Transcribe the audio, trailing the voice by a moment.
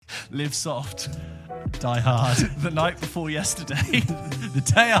Live Soft, Die Hard. The Night Before Yesterday, The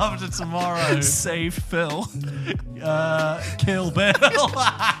Day After Tomorrow. Save Phil, Kill Bill.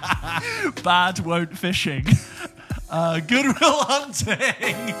 Bad Won't Fishing. Good Will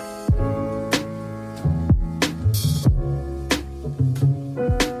Hunting.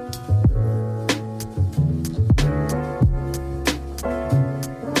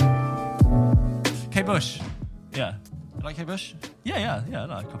 Kate Bush. Yeah. You like Kate Bush? Yeah. I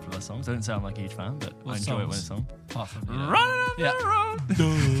like a couple of her songs. I don't sound like a huge fan, but I enjoy it when it's on. Apart from Run up Yeah. the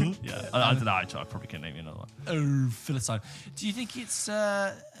road. Yeah, I don't know. I probably couldn't name you another one. Oh, Philistine. Do you think it's...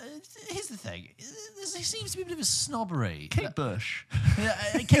 here's the thing. There seems to be a bit of a snobbery. Kate Bush.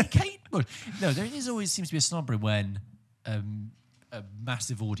 Kate Bush. No, there always seems to be a snobbery when a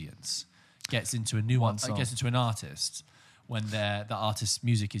massive audience gets into a new one, song. gets into an artist when the artist's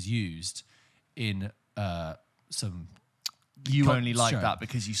music is used in some... You only like show. that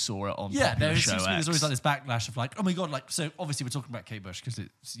because you saw it on Yeah, Popular there Show seems to be X. there's always like this backlash of like, oh my god, like, so obviously we're talking about Kate Bush because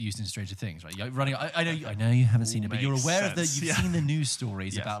it's used in Stranger Things, right? You're running. I know you haven't seen it, but you're makes aware of sense, you've seen the news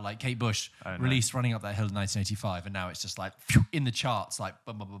stories Yes. about like Kate Bush I know. released Running Up That Hill in 1985, and now it's just like phew, in the charts, like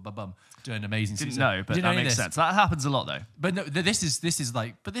bum bum bum bum bum, doing amazing. Didn't season. know, but Didn't that know any of makes this. sense. That happens a lot, though. But no, this is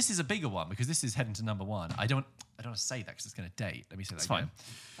like, but this is a bigger one because this is heading to number one. I don't want to say that because it's going to date. Let me say that. It's again. fine.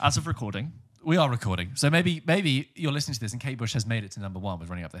 As of recording, We are recording, so maybe you're listening to this, and Kate Bush has made it to number one with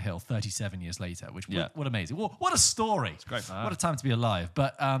Running Up the Hill 37 years later. Which what amazing! What a story! It's great for her. What a time to be alive.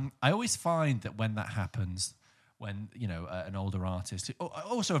 But I always find that when that happens, when an older artist,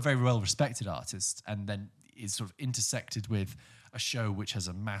 also a very well respected artist, and then is sort of intersected with a show which has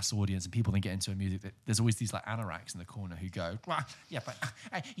a mass audience and people then get into a music that there's always these like anoraks in the corner who go, well, yeah, but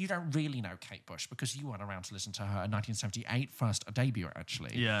you don't really know Kate Bush because you weren't around to listen to her 1978 first debut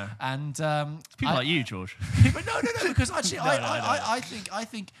actually. Yeah. And people like you, George. but no, because actually, I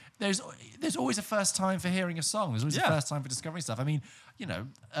think there's always a first time for hearing a song. There's always a first time for discovering stuff. I mean,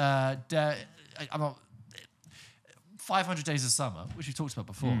 I'm not 500 Days of Summer, which we talked about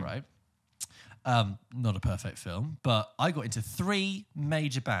before, right? Not a perfect film, but I got into 3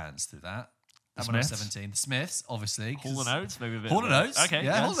 major bands through that. When I was Smiths? 17, the Smiths, obviously. Hall & Oates, maybe a bit. Hall & Oates, Okay.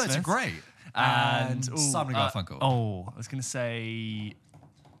 yeah, Hall & Oates are Smiths. great. And Simon & Garfunkel. I was going to say,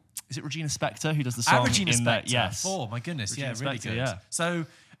 is it Regina Spektor who does the song? Regina in Spektor. The, yes. Oh my goodness, Regina really Spektor, good. yeah. So,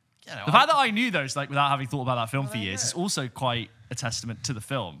 The fact that I knew those, like, without having thought about that film for years, is also quite a testament to the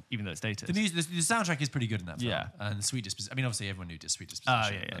film, even though it's dated. The music, the soundtrack is pretty good in that film. Yeah. And the Sweet Disposition. I mean, obviously everyone knew Sweet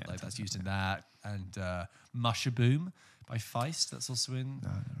Disposition. yeah. But, like, that's used in that. And Mushaboom by Feist. That's also in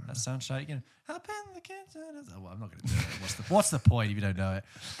that soundtrack. Help in the kitchen. Oh, well, I'm not going to do it. What's the point if you don't know it?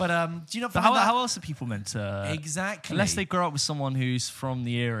 But do you not? But how else are people meant to... Exactly. Unless they grow up with someone who's from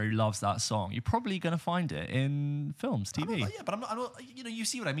the era who loves that song, you're probably going to find it in films, TV. Yeah, but I'm not. You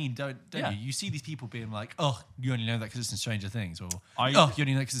see what I mean, don't Yeah. you? You see these people being like, "Oh, you only know that because it's in Stranger Things," or I- "Oh, you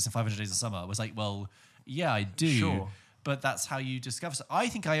only know because it's in 500 Days of Summer." I was like, "Well, yeah, I do, Sure. but that's how you discover." So I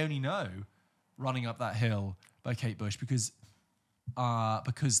think I only know "Running Up That Hill" by Kate Bush because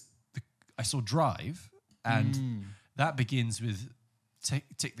I saw Drive, and that begins with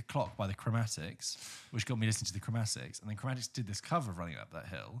Tick the Clock by the Chromatics, which got me listening to the Chromatics. And then Chromatics did this cover of Running Up That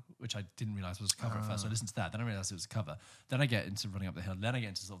Hill, which I didn't realize was a cover at first. So I listened to that. Then I realized it was a cover. Then I get into Running Up the Hill. Then I get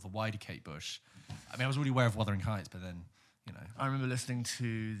into sort of the wider Kate Bush. I mean, I was already aware of Wuthering Heights, but then, I remember listening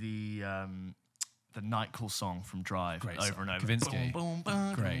to the Night Call song from Drive Great over song. and over. Kavinsky. Boom, boom,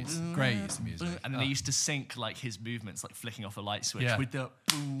 boom, Great. boom, Great boom, use of music. boom. And then Oh. they used to sync like his movements, like flicking off a light switch Yeah. with the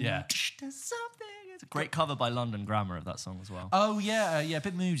boom. Yeah. There's something. It's a great cover by London Grammar of that song as well. Oh, yeah, a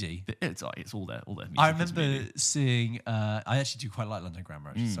bit moody. It's all there. All there. I remember seeing, I actually do quite like London Grammar,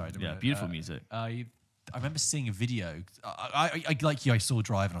 actually. Sorry. I didn't yeah, really- beautiful music. I remember seeing a video. I like you. I saw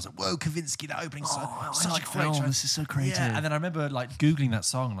Drive, and I was like, "Whoa, Kavinsky! That opening song, such a great track." This is so creative. Yeah, and then I remember like googling that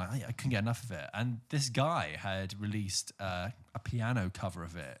song, like I couldn't get enough of it. And this guy had released a piano cover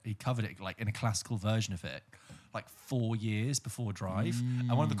of it. He covered it like in a classical version of it, like 4 years before Drive. And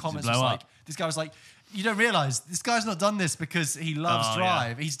one of the comments was blow like, up? "This guy was like, you don't realize this guy's not done this because he loves Oh,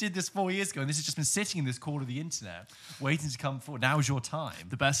 Drive. He did this 4 years ago, and this has just been sitting in this corner of the internet, waiting to come forward. Now is your time."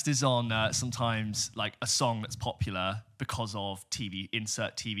 The best is on sometimes like a song that's popular because of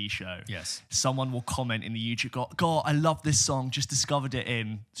insert TV show. Yes. Someone will comment in the YouTube, God, I love this song, just discovered it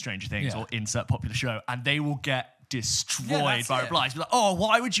in Stranger Things Yeah. or insert popular show, and they will get destroyed that's by it. replies. Be like, oh,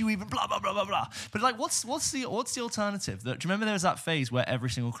 why would you even blah blah blah blah blah? But like, what's the alternative? Do you remember there was that phase where every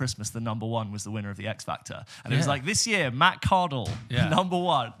single Christmas the number one was the winner of the X Factor, and it was Yeah. like this year Matt Cardle, Yeah. number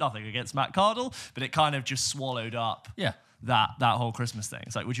one. Nothing against Matt Cardle, but it kind of just swallowed up. Yeah. that whole Christmas thing?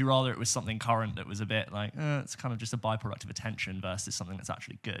 It's like, would you rather it was something current that was a bit like, it's kind of just a byproduct of attention versus something that's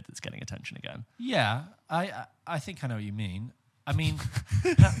actually good that's getting attention again? Yeah, I think I know what you mean. I mean,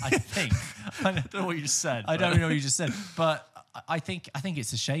 I don't know what you just said. I don't know what you just said, but I think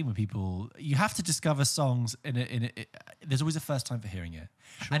it's a shame when you have to discover songs there's always a first time for hearing it.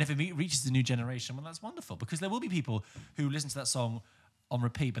 Sure. And if it reaches the new generation, well, that's wonderful, because there will be people who listen to that song on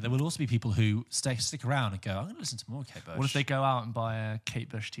repeat, but there will also be people who stick around and go, I'm going to listen to more Kate Bush. What if they go out and buy a Kate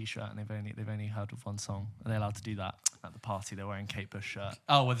Bush t-shirt and they've only heard of one song? Are they allowed to do that at the party? They're wearing Kate Bush shirt.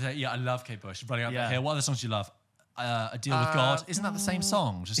 Oh, well, I love Kate Bush. Running up here. What other songs do you love? A Deal with God. Isn't that the same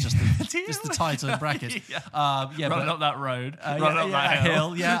song? Just the title in brackets. Running up that road. Running up that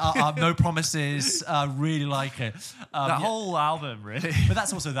hill. No Promises. Really like it. That whole album, really. But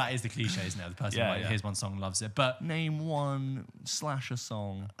that is the cliche, isn't it? The person who hears one song, loves it. But name one Slasher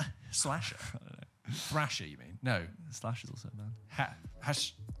song. Slasher? I don't know. Thrasher, you mean? No. Slasher's also a band.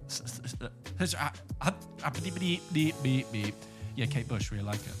 Yeah, Kate Bush, really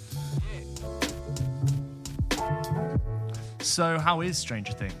like her. So how is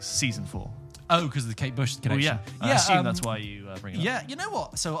Stranger Things season 4? Oh, because of the Kate Bush connection. Well, I assume that's why you bring it up. Yeah, you know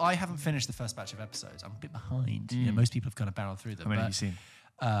what? So I haven't finished the first batch of episodes. I'm a bit behind. You know, most people have kind of barreled through them. How many have you seen?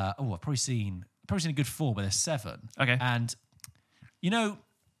 I've probably seen a good 4, but there's 7. Okay. And,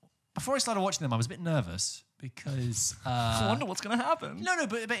 before I started watching them, I was a bit nervous because I wonder what's going to happen. No,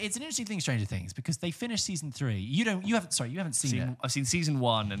 but it's an interesting thing, Stranger Things, because they finished season 3. You haven't seen it. I've seen season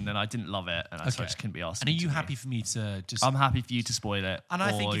 1 and then I didn't love it, and I just couldn't be asked. And are you happy for me to just? I'm happy for you to spoil it. And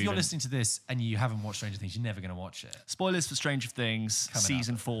I think if you're listening to this and you haven't watched Stranger Things, you're never going to watch it. Spoilers for Stranger Things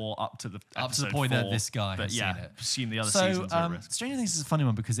season 4 up to the point 4, that this guy has seen it. Assume the other seasons are at risk. Stranger Things is a funny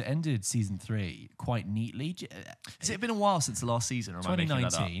one because it ended season 3 quite neatly. Has it been a while since the last season? Or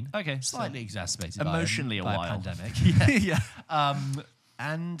 2019. Okay, slightly exacerbated emotionally by a while. Pandemic. Yeah.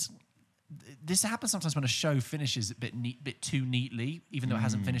 And this happens sometimes when a show finishes a bit too neatly, even though it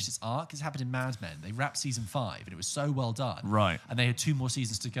hasn't finished its arc. It's happened in Mad Men. They wrapped season 5 and it was so well done. Right. And they had 2 more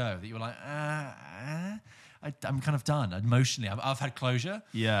seasons to go that you were like, I'm kind of done emotionally. I've had closure.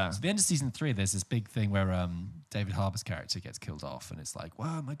 Yeah. So at the end of season 3, there's this big thing where David Harbour's character gets killed off, and it's like,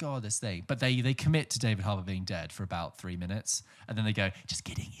 wow, my God, this thing. But they commit to David Harbour being dead for about 3 minutes, and then they go, just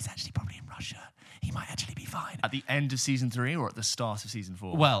kidding, he's actually probably in Russia. He might actually be fine. At the end of season 3 or at the start of season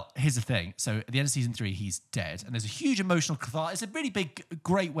 4? Well, here's the thing. So at the end of season 3, he's dead, and there's a huge emotional catharsis. It's a really big,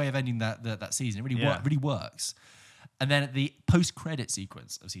 great way of ending that season. It really works. And then at the post-credit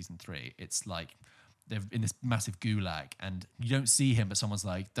sequence of season 3, it's like they're in this massive gulag, and you don't see him, but someone's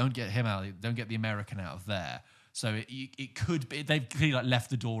like, don't get him out, don't get the American out of there. So it could be, they've clearly left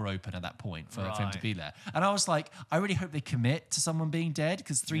the door open at that point for him to be there. And I was like, I really hope they commit to someone being dead,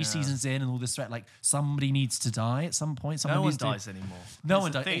 because 3 seasons in and all this threat, like somebody needs to die at some point. No one dies anymore. No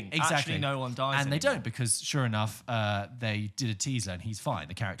one dies. Exactly. Exactly. No one dies and anymore. they don't, because sure enough, they did a teaser and he's fine.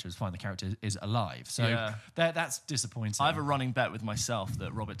 The character is fine. The character is alive. So that's disappointing. I have a running bet with myself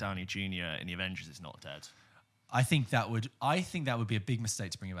that Robert Downey Jr. in the Avengers is not dead. I think that would be a big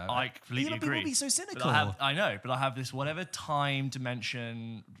mistake to bring about. I completely agree. People would be so cynical. I know, but I have this whatever time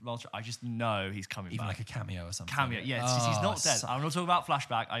dimension. I just know he's coming Even back. like a cameo or something. Cameo, yeah. It's just, he's not dead. I'm not talking about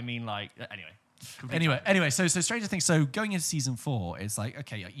flashback. I mean, like, anyway. So Stranger Things. So going into season 4, it's like,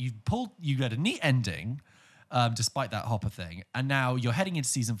 okay, you had a neat ending, despite that Hopper thing, and now you're heading into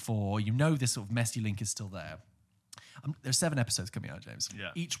season 4. You know this sort of messy link is still there. There's 7 episodes coming out, James. Yeah.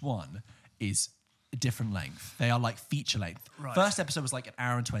 Each one is a different length. They are like feature length. Right. First episode was like an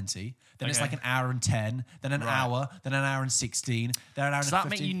hour and 20. Then it's like an hour and 10. Then an hour. Then an hour and 16. Then an hour and 15. Does that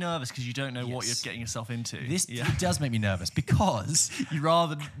make you nervous because you don't know what you're getting yourself into? It does make me nervous because you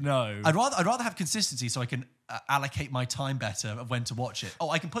rather know. I'd rather have consistency so I can allocate my time better of when to watch it. Oh,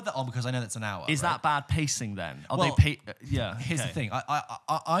 I can put that on because I know that's an hour. Is that bad pacing then? Here's the thing.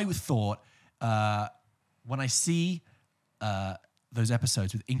 I thought when I see those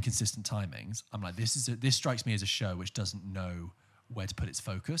episodes with inconsistent timings, I'm like, this strikes me as a show which doesn't know where to put its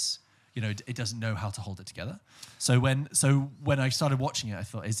focus. You know, it doesn't know how to hold it together. So when I started watching it, I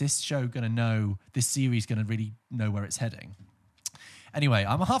thought, is this show going to know, this series going to really know where it's heading? Anyway,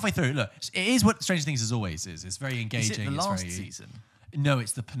 I'm halfway through. Look, it is what Stranger Things is always is. It's very engaging. Is it the last season? No,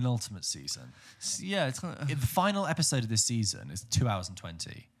 it's the penultimate season. Yeah, it's kind of... The final episode of this season is 2 hours and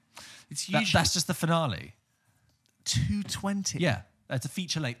 20. It's usually... That's just the finale. 2:20. Yeah, that's a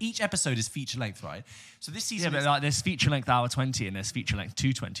feature length. Each episode is feature length, right? So this season, but like there's feature length hour 20 and there's feature length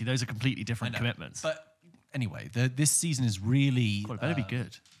 2:20. Those are completely different commitments. But anyway, this season is really. God, it better be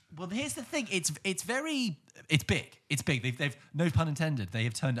good. Well, here's the thing. It's big. It's big. They've no pun intended. They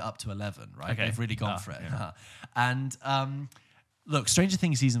have turned it up to 11, right? Okay. They've really gone for it. Yeah. And look, Stranger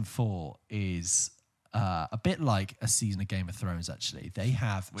Things season 4 is a bit like a season of Game of Thrones. Actually, they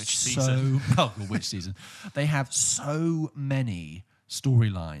have Which season? which season? They have so many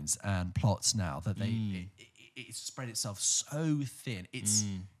storylines and plots now that it's spread itself so thin.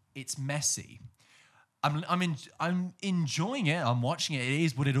 It's messy. I'm enjoying it. I'm watching it. It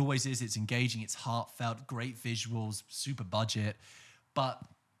is what it always is. It's engaging. It's heartfelt. Great visuals. Super budget. But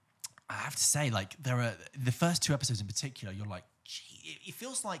I have to say, like, there are the first 2 episodes in particular. You're like, gee, it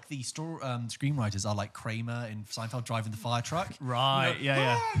feels like the screenwriters are like Kramer in Seinfeld driving the fire truck. Right. You know,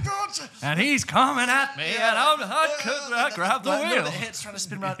 Yeah. Oh God! And he's coming at me, and I grab the wheel. The hit's trying to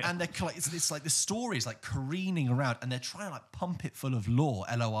spin around, and they're like, it's like the story is like careening around, and they're trying to like pump it full of lore,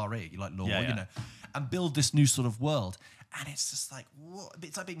 Lore, you like lore, Yeah. you know, and build this new sort of world. And it's just like, what?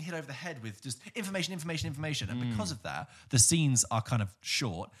 It's like being hit over the head with just information. And because of that, the scenes are kind of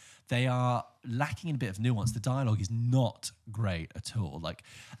short. They are lacking in a bit of nuance. The dialogue is not great at all. Like,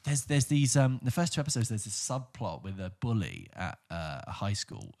 there's these, the first 2 episodes, there's this subplot with a bully at a high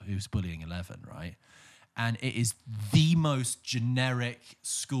school who's bullying 11, right? And it is the most generic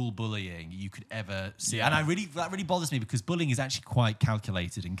school bullying you could ever see. Yeah. And that really bothers me because bullying is actually quite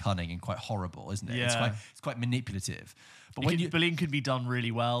calculated and cunning and quite horrible, isn't it? Yeah. It's quite manipulative. But Bullying could be done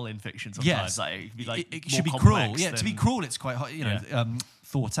really well in fiction sometimes. Yes, Like, it could be like it more should be complex cruel. Yeah, to be than- cruel, it's quite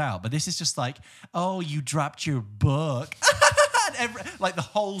thought out. But this is just like, oh, you dropped your book. Like the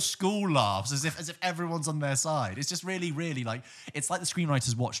whole school laughs as if everyone's on their side. It's just really, really like it's like the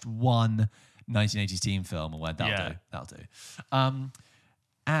screenwriters watched one 1980s teen film and went, that'll do.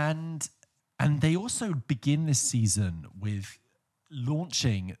 And they also begin this season with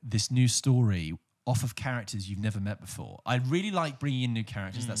launching this new story off of characters you've never met before. I really like bringing in new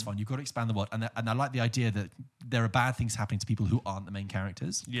characters. That's fine. You've got to expand the world. And I like the idea that there are bad things happening to people who aren't the main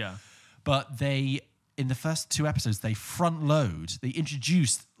characters. Yeah. But they, in the first 2 episodes, they front load, they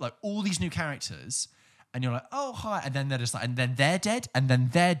introduce like all these new characters. And you're like, oh, hi. And then they're just like, and then they're dead. And then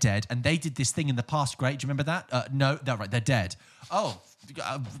they're dead. And they did this thing in the past. Great. Do you remember that? No, that's right. They're dead. Oh,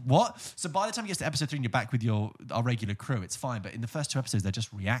 what? So by the time you get to episode 3 and you're back with our regular crew, it's fine. But in the first 2 episodes, they're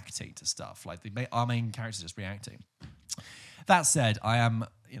just reacting to stuff. Like our main characters are just reacting. That said, I am,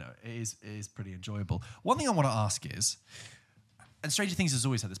 it is pretty enjoyable. One thing I want to ask is, and Stranger Things has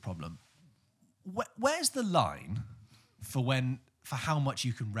always had this problem, where's the line for how much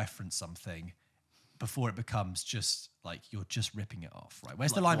you can reference something before it becomes just like you're just ripping it off, right?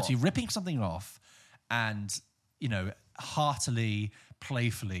 Where's the line between ripping something off and, heartily,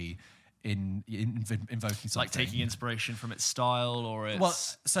 playfully invoking something? Like taking inspiration from its style or its... Well,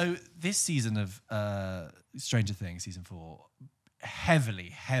 so this season of Stranger Things, season 4, heavily,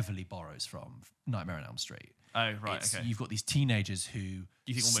 heavily borrows from Nightmare on Elm Street. Oh, right, okay. You've got these teenagers who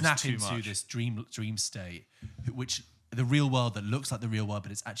snap into this dream state, which the real world that looks like the real world,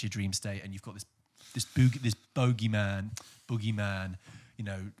 but it's actually a dream state, and you've got this boogeyman,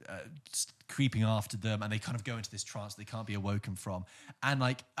 creeping after them, and they kind of go into this trance they can't be awoken from. And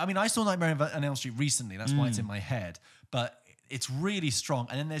I saw Nightmare on Elm Street recently. That's why it's in my head. But it's really strong.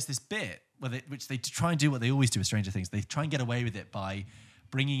 And then there's this bit which they try and do what they always do with Stranger Things. They try and get away with it by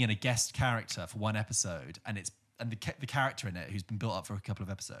bringing in a guest character for one episode, and the character in it who's been built up for a couple of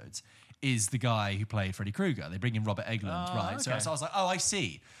episodes is the guy who played Freddy Krueger. They bring in Robert Englund, right? Okay. So I was like, oh, I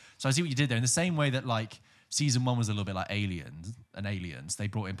see. So I see what you did there. In the same way that season 1 was a little bit like Aliens, they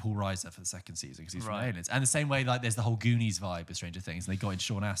brought in Paul Reiser for the second season because he's from Aliens. And the same way there's the whole Goonies vibe with Stranger Things, and they got in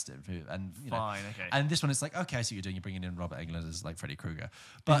Sean Astin. Fine, okay. And this one, it's like, okay, I see what you're doing. You're bringing in Robert Englund as Freddy Krueger.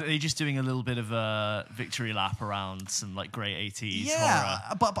 But are they just doing a little bit of a victory lap around some great 80s yeah,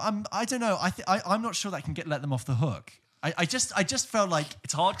 horror? but I don't know. I'm not sure that can let them off the hook. I just felt like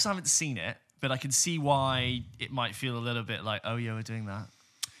It's hard because I haven't seen it, but I can see why it might feel a little bit like, oh yeah, we're doing that.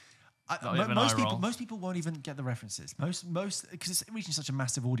 Most people won't even get the references. Most because it's reaching such a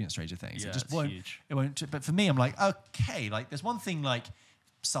massive audience. Stranger Things, Yeah, it just it's won't. huge. It won't. But for me, I'm like, okay, there's one thing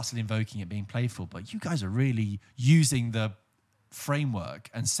subtly invoking it being playful, but you guys are really using the framework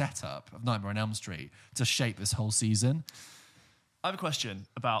and setup of Nightmare on Elm Street to shape this whole season. I have a question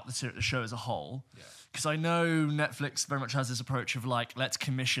about the show as a whole. Because I know Netflix very much has this approach of let's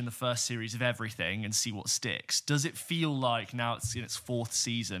commission the first series of everything and see what sticks. Does it feel like now it's in its 4th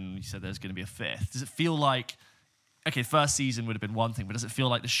season, you said there's going to be a 5th, does it feel like, okay, first season would have been one thing, but does it feel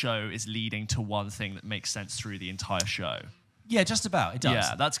like the show is leading to one thing that makes sense through the entire show? Yeah, just about. It does.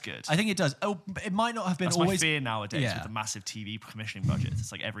 Yeah, that's good. I think it does. Oh, it might not have been That's always. my fear nowadays Yeah. with the massive TV commissioning budgets.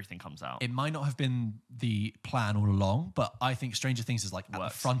 It's like everything comes out. It might not have been the plan all along, but I think Stranger Things is like at the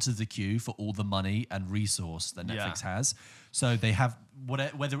Works. front of the queue for all the money and resource that Yeah. Netflix has. So they have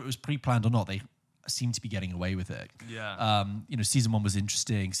whether it was pre-planned or not, they seem to be getting away with it. Yeah. Season 1 was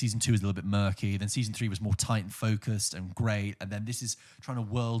interesting. Season 2 is a little bit murky. Then season 3 was more tight and focused and great. And then this is trying to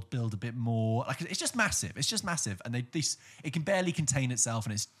world build a bit more. Like it's just massive. It's just massive, and it can barely contain itself,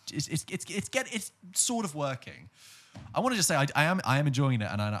 and it's sort of working. I want to just say I am enjoying it,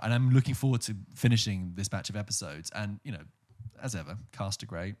 and I'm looking forward to finishing this batch of episodes. And as ever, cast are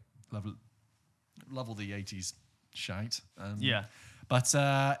great. Love all the 80s shite. Yeah. But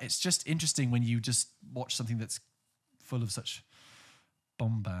it's just interesting when you just watch something that's full of such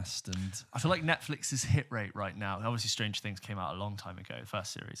bombast and... I feel like Netflix's hit rate right now, obviously Stranger Things came out a long time ago, the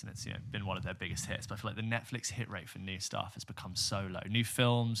first series, and it's been one of their biggest hits, but I feel like the Netflix hit rate for new stuff has become so low. New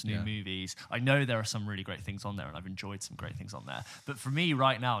films, new movies. I know there are some really great things on there, and I've enjoyed some great things on there. But for me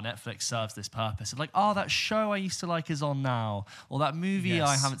right now, Netflix serves this purpose of like, oh, that show I used to like is on now, or that movie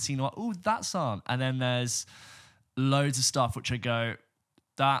I haven't seen, oh, that's on. And then there's loads of stuff which I go,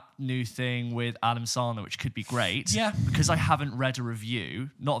 that new thing with Adam Sandler, which could be great. Yeah. Because I haven't read a review,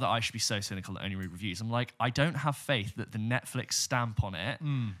 not that I should be so cynical that I only read reviews. I'm like, I don't have faith that the Netflix stamp on it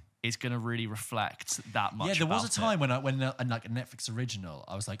is going to really reflect that much. Yeah, there was a about time when like a Netflix original,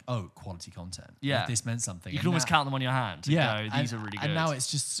 I was like, oh, quality content. Yeah. Like, this meant something. You And can almost now- count them on your hand. Yeah. Go, these are really good. And now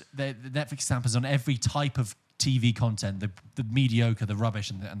it's just the Netflix stamp is on every type of TV content, the mediocre, the rubbish,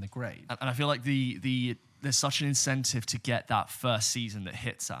 and the great. And I feel like there's such an incentive to get that first season that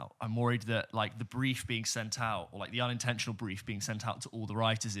hits out. I'm worried that like the brief being sent out, or like the unintentional brief being sent out to all the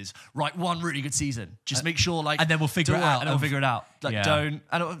writers is, write one really good season. Just make sure like, and then we'll figure do it out. And then we'll figure it out. Like Yeah. don't,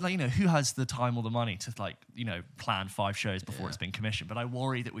 and like, who has the time or the money to like, plan 5 shows before it's been commissioned. But I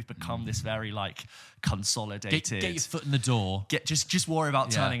worry that we've become this very like consolidated. Get your foot in the door. Just worry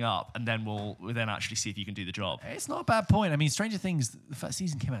about Yeah. turning up, and then we'll then actually see if you can do the job. It's not a bad point. I mean, Stranger Things, the first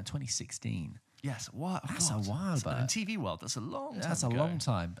season came out in 2016. Yes, what? That's a while But back. in TV world, that's a long time. That's a ago. long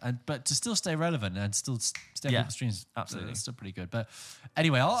time, but to still stay relevant and still stay Yeah, on the streams, absolutely. that's still pretty good. But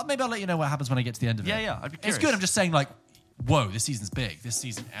anyway, maybe I'll let you know what happens when I get to the end of it. Yeah, I'd be It's curious. good. I'm just saying, like, whoa, this season's big. This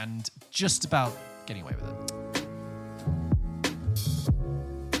season, and just about getting away with it.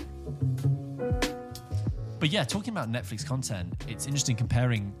 But yeah, talking about Netflix content, it's interesting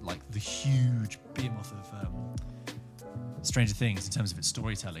comparing like the huge behemoth of Stranger Things in terms of its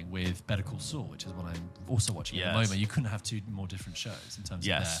storytelling with Better Call Saul, which is what I'm also watching at the Yes. moment. You couldn't have 2 more different shows in terms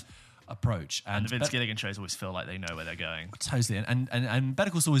Yes. of their approach. And the Vince Gilligan shows always feel like they know where they're going. Totally. And Better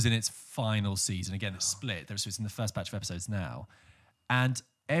Call Saul is in its final season. Again, it's split. So it's in the first batch of episodes now. And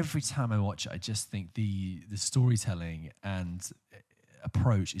every time I watch it, I just think the storytelling and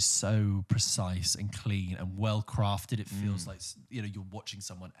approach is so precise and clean and well crafted. It feels like you're watching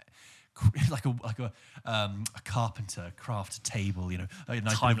someone like a carpenter craft a table, a nice bit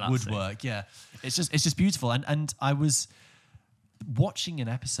of Time-lapsing. woodwork. Yeah, it's just beautiful. And I was watching an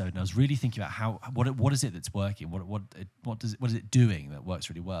episode and I was really thinking about what is it that's working? What is it doing that works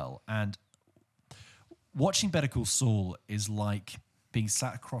really well? And watching Better Call Saul is like being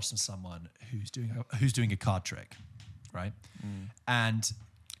sat across from someone who's doing a card trick, right? And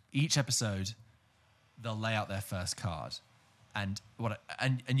each episode they'll lay out their first card, and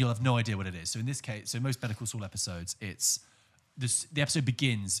you'll have no idea what it is. So in this case, most Better Call Saul episodes, the episode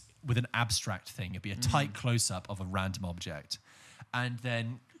begins with an abstract thing. It'll be a tight close-up of a random object, and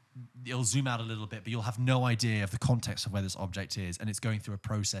then it'll zoom out a little bit, but you'll have no idea of the context of where this object is, and it's going through a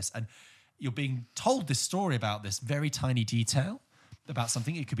process, and you're being told this story about this very tiny detail about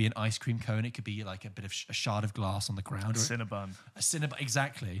something. It could be an ice cream cone, it could be like a bit of a shard of glass on the ground, Cinnabon. a Cinnabon,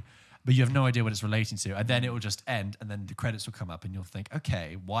 exactly. But you have no idea what it's relating to, and then it will just end, and then the credits will come up, and you'll think,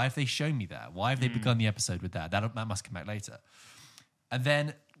 okay, why have they shown me that? Why have they begun the episode with that? That must come back later. And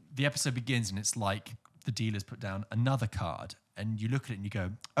then the episode begins, and it's like the dealer's put down another card, and you look at it and you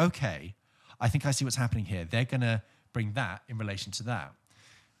go, okay, I think I see what's happening here. They're going to bring that in relation to that.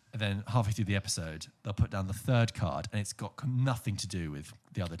 And then halfway through the episode, they'll put down the third card, and it's got nothing to do with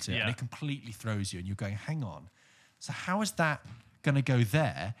the other two. Yeah. And it completely throws you, and you're going, hang on. So how is that going to go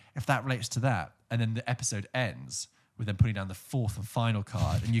there if that relates to that? And then the episode ends with them putting down the fourth and final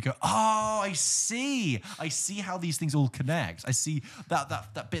card, and you go, oh, I see how these things all connect. I see that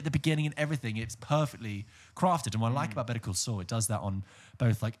bit at the beginning and everything. It's perfectly crafted. And what I like about Better Call Saul, it does that on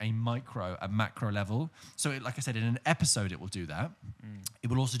both like a micro and macro level. So like I said, in an episode, it will do that.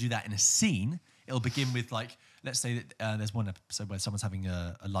 It will also do that in a scene. It'll begin with like let's say that there's one episode where someone's having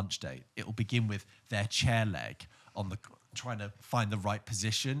a lunch date. It will begin with their chair leg on the trying to find the right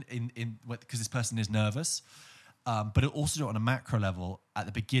position in because this person is nervous. But it'll also do it on a macro level at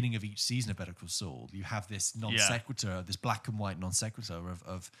the beginning of each season of Better Call Saul. You have this non sequitur, this black and white non sequitur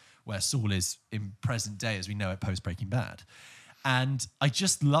of where Saul is in present day as we know it post Breaking Bad. And I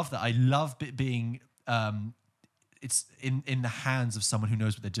just love that. I love it being it's in the hands of someone who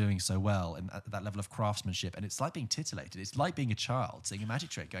knows what they're doing so well and at that level of craftsmanship. And it's like being titillated. It's like being a child seeing a magic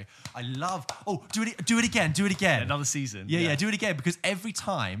trick going, I love, oh, do it again. Yeah, another season. Yeah, do it again. Because every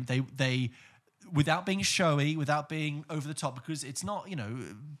time they without being showy, without being over the top, because it's not,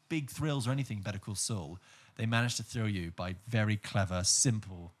 big thrills or anything, Better Call Saul, they manage to thrill you by very clever,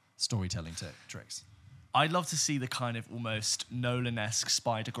 simple storytelling tricks. I'd love to see the kind of almost Nolan-esque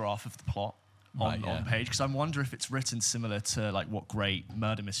spider graph of the plot on page, because I wonder if it's written similar to like what great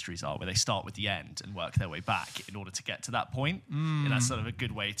murder mysteries are, where they start with the end and work their way back in order to get to that point. And that's sort of a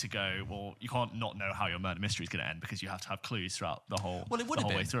good way to go. Well, you can't not know how your murder mystery is going to end because you have to have clues throughout the whole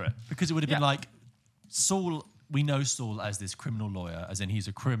way through it. Because it would have been like Saul. We know Saul as this criminal lawyer, as in he's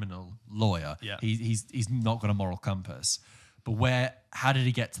a criminal lawyer. Yeah. He's not got a moral compass. But how did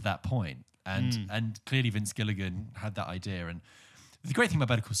he get to that point? And clearly Vince Gilligan had that idea. And the great thing about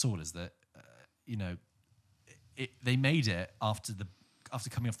Better Call Saul is that they made it after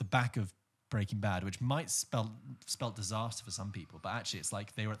coming off the back of Breaking Bad, which might spell disaster for some people, but actually it's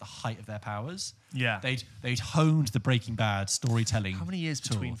like they were at the height of their powers. Yeah, they'd honed the Breaking Bad storytelling. How many years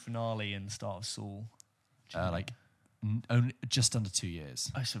between finale and the start of Saul? Only just under 2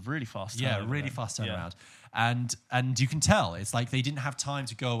 years. Oh, it's a really fast turnaround. Yeah, really fast turnaround. And you can tell it's like they didn't have time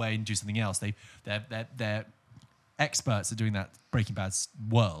to go away and do something else. They're experts at doing that Breaking Bad's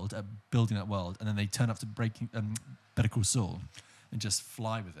world, at building that world, and then they turn up to Better Call Saul and just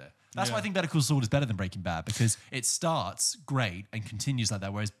fly with it. That's why I think Better Call Saul is better than Breaking Bad, because it starts great and continues like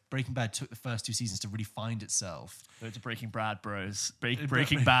that, whereas Breaking Bad took the first 2 seasons to really find itself. Those are Breaking Bad bros.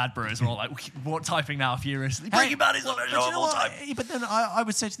 Breaking Bad bros are all like, what typing now furiously? Breaking Bad is not a show of all time. But then I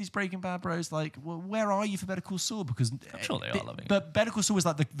would say to these Breaking Bad bros, like, well, where are you for Better Call Saul? Because I'm sure they are loving it. But Better Call Saul was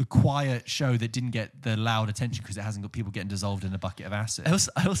like the quiet show that didn't get the loud attention because it hasn't got people getting dissolved in a bucket of acid.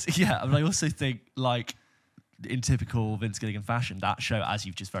 I also think, like, in typical Vince Gilligan fashion, that show, as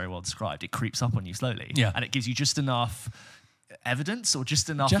you've just very well described, it creeps up on you slowly. Yeah. And it gives you just enough evidence or just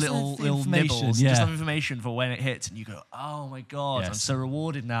enough little nibbles, just enough information for when it hits and you go, oh my God, I'm so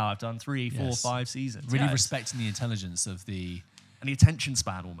rewarded now. I've done 3, 4, 5 seasons. Really respecting the intelligence of and the attention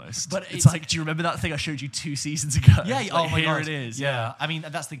span almost. But it's like, do you remember that thing I showed you 2 seasons ago? Yeah, like, oh my here God. it is. Yeah. I mean,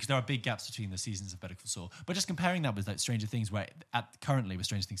 that's the because there are big gaps between the seasons of Better Call Saul. But just comparing that with like Stranger Things, where currently with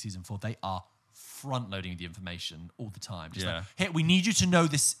Stranger Things season 4, they are front-loading the information all the time. Just like, hey, we need you to know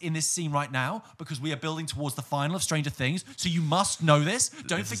this in this scene right now because we are building towards the final of Stranger Things, so you must know this.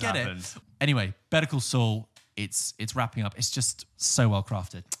 Don't forget it. Anyway, Better Call Saul, it's wrapping up. It's just so well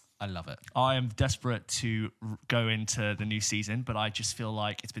crafted. I love it. I am desperate to go into the new season, but I just feel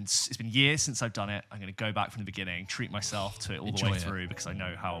like it's been years since I've done it. I'm going to go back from the beginning, treat myself to it all the way through because I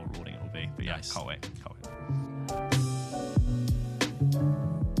know how rewarding it will be. But can't wait.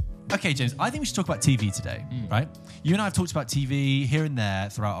 Okay, James, I think we should talk about TV today, right? You and I have talked about TV here and there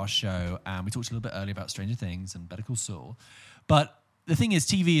throughout our show, and we talked a little bit earlier about Stranger Things and Better Call Saul. But the thing is,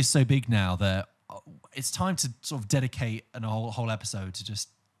 TV is so big now that it's time to sort of dedicate a whole episode to just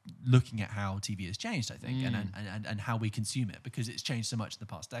looking at how TV has changed, I think, and how we consume it, because it's changed so much in the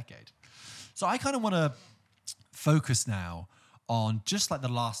past decade. So I kind of want to focus now on just like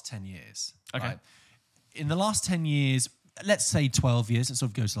the last 10 years. Okay. Right? In the last 10 years, let's say 12 years, it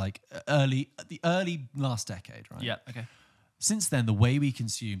sort of goes to like the early last decade, right? Yeah, okay. Since then, the way we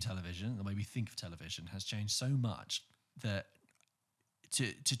consume television, the way we think of television has changed so much that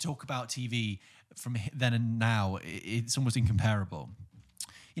to talk about TV from then and now, it's almost incomparable.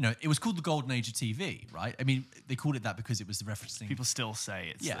 You know, it was called the golden age of TV, right? I mean, they called it that because it was the referencing. People still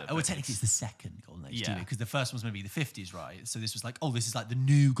say it's. Yeah, well, technically it's the second golden age of TV because the first one's maybe the 50s, right? So this was like, this is like the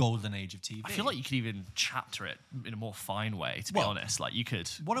new golden age of TV. I feel like you could even chapter it in a more fine way, to be honest. Like you could.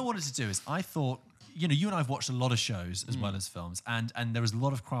 What I wanted to do is I thought, you know, you and I have watched a lot of shows as well as films, and there was a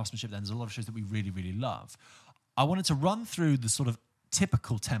lot of craftsmanship there. There's a lot of shows that we really, really love. I wanted to run through the sort of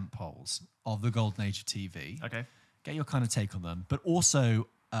typical tentpoles of the golden age of TV. Okay. Get your kind of take on them, but also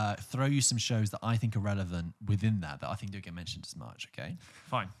throw you some shows that I think are relevant within that I think don't get mentioned as much, okay?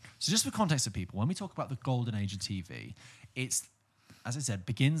 Fine. So just for context of people, when we talk about the golden age of TV, it's, as I said,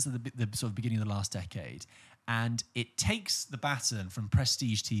 begins at the sort of beginning of the last decade, And it takes the baton from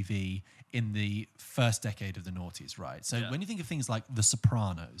prestige TV in the first decade of the noughties, right? So when you think of things like The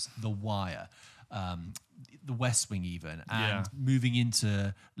Sopranos, The Wire, The West Wing even, and moving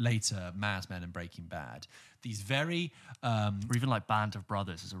into later Mad Men and Breaking Bad, these very... or even like Band of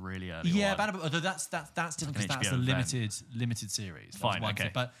Brothers is a really early yeah, one. Band of, although that's different because that's a limited series. That was Fine, one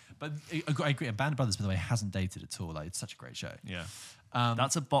okay. thing. But I agree. And Band of Brothers, by the way, hasn't dated at all. Like, it's such a great show. Yeah.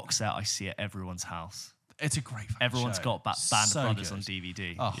 That's a box set I see at everyone's house. It's a great fucking Everyone's show. got Band So of Brothers good. on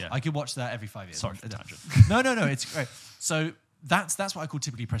DVD. Oh, yeah. I could watch that every 5 years. Sorry for the tangent. No, it's great. So that's what I call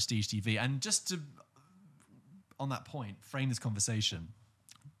typically prestige TV. And just to, on that point, frame this conversation,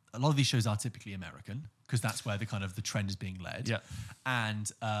 a lot of these shows are typically American because that's where the kind of the trend is being led. Yeah.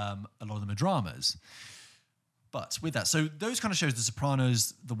 And a lot of them are dramas. But with that, so those kind of shows, The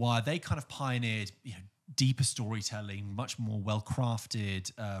Sopranos, The Wire, they kind of pioneered, deeper storytelling, much more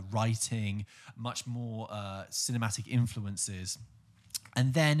well-crafted writing, much more cinematic influences.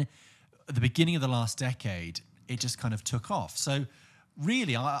 And then at the beginning of the last decade, it just kind of took off. So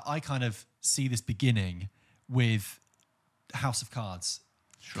really, I kind of see this beginning with House of Cards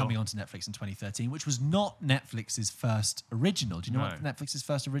coming onto Netflix in 2013, which was not Netflix's first original. Do you know what Netflix's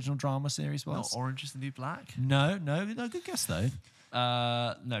first original drama series was? Not Orange is the New Black? No, good guess though.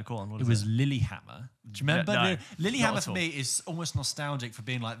 No, go on. What It is was Lilyhammer. Do you remember? No, Lilyhammer not for at me is almost nostalgic for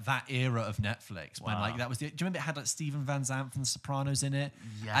being like that era of Netflix when Wow. like that was. Do you remember it had like Stephen Van Zandt from The Sopranos in it?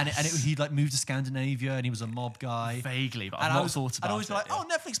 Yes. And he like moved to Scandinavia and he was a mob guy. Vaguely, but And I've not thought about it. I'd always be like, oh,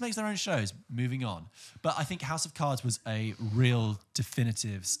 Netflix makes their own shows. Moving on. But I think House of Cards was a real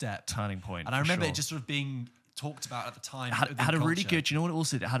definitive step. Turning point. And I for remember sure. it just sort of being talked about at the time. It had a really culture. good, do you know what it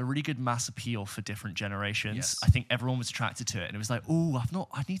also did? It had a really good mass appeal for different generations. Yes. I think everyone was attracted to it. And it was like,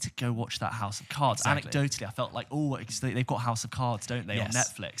 I need to go watch that House of Cards. Exactly. Anecdotally, I felt like, they've got House of Cards, don't they, Yes. on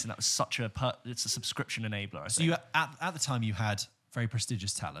Netflix? And that was such it's a subscription enabler, I So think. you at the time you had very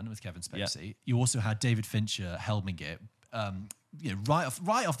prestigious talent with Kevin Spacey. You also had David Fincher helming it. Right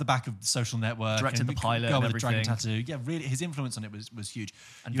off the back of The Social Network, Directed the pilot Girl and with a Dragon everything. Tattoo. Yeah, really, his influence on it was huge.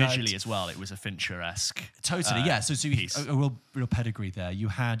 And You had- visually as well, it was a Fincher-esque. totally, yeah. So piece. a real pedigree there. You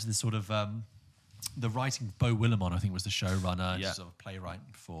had the sort of the writing. Bo Willimon, I think, was the showrunner, Yeah. sort of playwright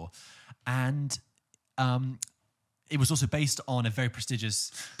before, and it was also based on a very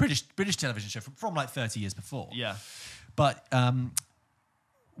prestigious British television show from like 30 years before. Yeah. But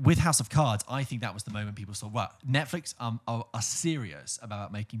with House of Cards, I think that was the moment people saw, wow, Netflix are serious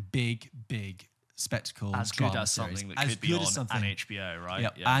about making big spectacle As good drama as series. something that As could be good on as something- an HBO, right?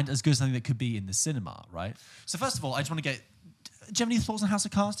 Yeah, and as good as something that could be in the cinema, right? So first of all, I just want to get, do you have any thoughts on House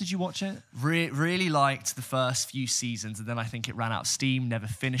of Cards? Did you watch it? Really liked the first few seasons, and then I think it ran out of steam, never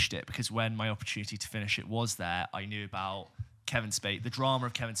finished it, because when my opportunity to finish it was there, I knew about the drama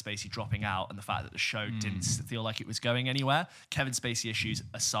of Kevin Spacey dropping out and the fact that the show didn't feel like it was going anywhere. Kevin Spacey issues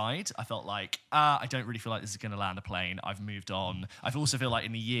aside, I felt like, I don't really feel like this is going to land a plane. I've moved on. I also feel like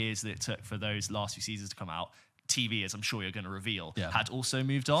in the years that it took for those last few seasons to come out, TV, as I'm sure you're going to reveal, had also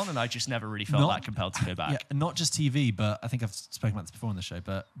moved on, and I just never really felt that compelled to go back. Yeah, and not just TV, but I think I've spoken about this before on the show,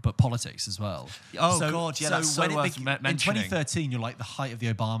 but politics as well. Oh, God, yeah, that's so when worth in mentioning. 2013, you're like the height of the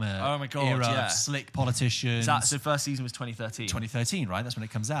Obama Oh my God, era yeah. of slick politicians. So first season was 2013. 2013, right? That's when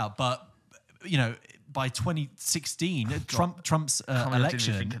it comes out. But by 2016, Trump's believe I didn't even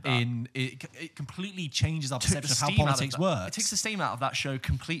election think of that. it completely changes our Took the perception of how steam out politics that. works. It takes the steam out of that show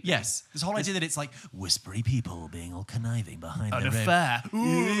completely. Yes, this whole idea that it's like whispery people being all conniving behind An the affair. Ooh,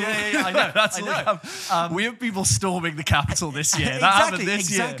 yeah, I know. That's I all know. we have people storming the Capitol this year. That happened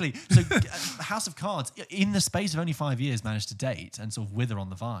this year. Exactly. So House of Cards, in the space of only 5 years, managed to date and sort of wither on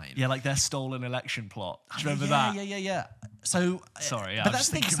the vine. Yeah, like their stolen election plot. Do you remember yeah, that? Yeah. So Sorry, yeah, but I'm that's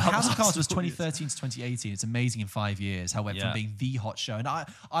just the thing. thinking about House the of Cards last was 4 years. 2013 to 2018. It's amazing in 5 years how it went Yeah. from being the hot show. And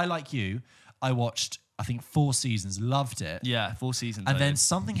I like you, I watched I think 4 seasons, loved it, Yeah, 4 seasons. and I then did.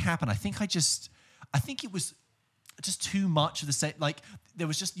 something happened. I think it was just too much of the same. Like there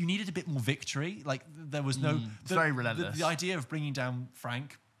was just you needed a bit more victory. Like there was no it's very relentless. The idea of bringing down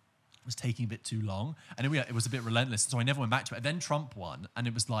Frank was taking a bit too long, and it was a bit relentless. So I never went back to it. And then Trump won, and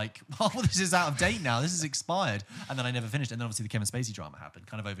it was like, oh, this is out of date now. This is expired. And then I never finished. And then obviously the Kevin Spacey drama happened,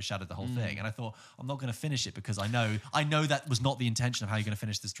 kind of overshadowed the whole thing. And I thought, I'm not going to finish it because I know that was not the intention of how you're going to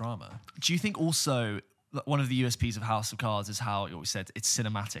finish this drama. Do you think also that one of the USPs of House of Cards is how you always said it's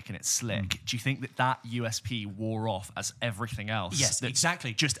cinematic and it's slick? Do you think that USP wore off as everything else? Yes, that's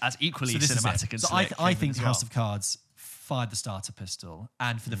exactly. Just as equally So this is cinematic it. and so slick. I came think as well. House of Cards fired the starter pistol,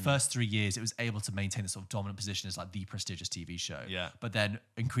 and for the first 3 years, it was able to maintain the sort of dominant position as like the prestigious TV show. Yeah. But then,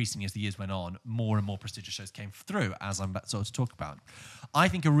 increasingly as the years went on, more and more prestigious shows came through, as I'm about to talk about. I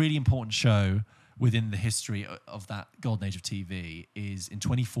think a really important show within the history of that golden age of TV is in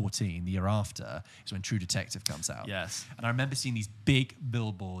 2014, the year after, is when True Detective comes out. Yes. And I remember seeing these big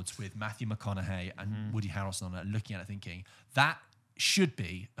billboards with Matthew McConaughey and Woody Harrelson on it, looking at it thinking, that should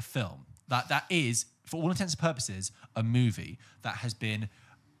be a film. That is, for all intents and purposes, a movie that has been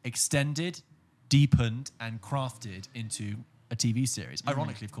extended, deepened, and crafted into a TV series.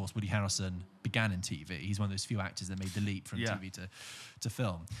 Ironically, of course, Woody Harrelson began in TV. He's one of those few actors that made the leap from TV to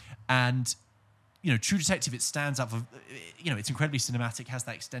film. And, you know, True Detective, it stands up for, you know, it's incredibly cinematic, has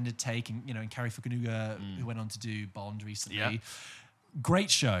that extended take, and, you know, and Cary Fukunaga, who went on to do Bond recently. Yeah.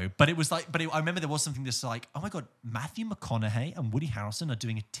 Great show, but it was like, I remember there was something that's like, oh my God, Matthew McConaughey and Woody Harrelson are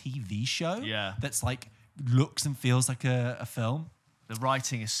doing a TV show that's like, looks and feels like a film. The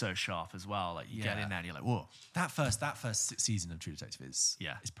writing is so sharp as well. Like you get in there and you're like, whoa. That first season of True Detective is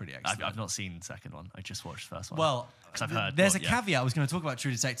pretty excellent. I've not seen the second one. I just watched the first one. Well, because I've heard. There's a caveat. I was going to talk about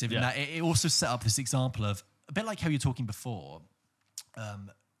True Detective, in that it also set up this example of a bit like how you're talking before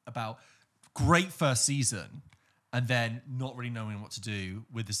about great first season and then not really knowing what to do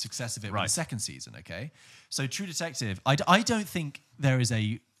with the success of it with the second season. Okay, so True Detective, I don't think there is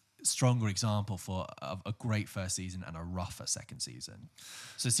a stronger example for a great first season and a rougher second season.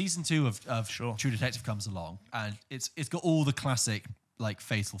 So season 2 of True Detective comes along, and it's got all the classic like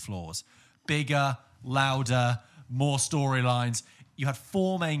fatal flaws: bigger, louder, more storylines. You had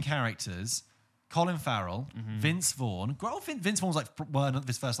 4 main characters: Colin Farrell, Vince Vaughn. Vince Vaughn was like one of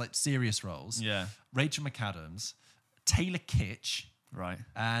his first like serious roles. Yeah. Rachel McAdams, Taylor Kitsch, right,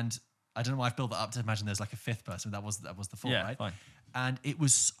 and I don't know why I've built that up to imagine there's like a 5th person. That was the 4, right? Fine. And it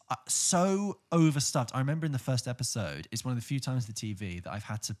was so overstuffed. I remember in the first episode, it's one of the few times in the TV that I've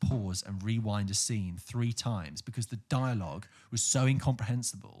had to pause and rewind a scene 3 times because the dialogue was so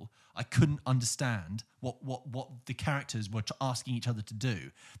incomprehensible. I couldn't understand what the characters were asking each other to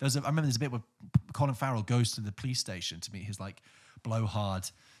do. I remember there's a bit where Colin Farrell goes to the police station to meet his like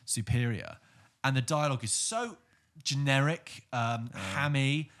blowhard superior, and the dialogue is so generic,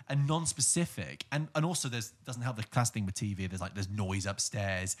 hammy, and non-specific, and also doesn't help the class thing with TV. There's noise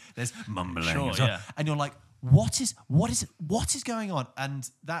upstairs, there's mumbling, and you're like, what is going on? And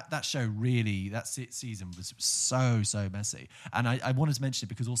that show really, that season was so messy. And I wanted to mention it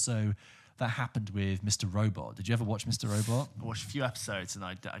because also that happened with Mr. Robot. Did you ever watch Mr. Robot? I watched a few episodes and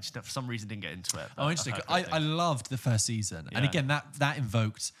I just for some reason didn't get into it. Oh, interesting. I loved the first season, and again that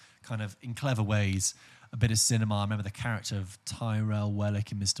invoked kind of in clever ways a bit of cinema. I remember the character of Tyrell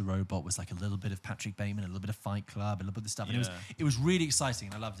Wellick in Mr. Robot was like a little bit of Patrick Bateman, a little bit of Fight Club, a little bit of this stuff. And it was really exciting,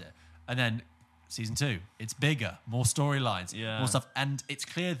 and I loved it. And then season 2, it's bigger, more storylines, more stuff. And it's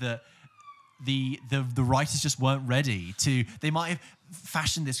clear that the writers just weren't ready to. They might have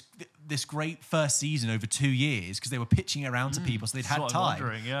fashioned this great first season over 2 years because they were pitching it around to people, so they'd had time.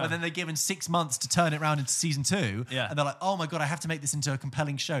 But then they're given 6 months to turn it around into season 2, and they're like, "Oh my God, I have to make this into a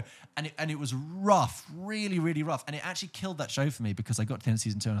compelling show." And it was rough, really, really rough. And it actually killed that show for me because I got to the end of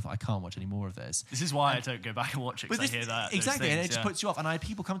season 2 and I thought, I can't watch any more of this. This is why I don't go back and watch it, because I hear that. Exactly, things, and it just puts you off. And I had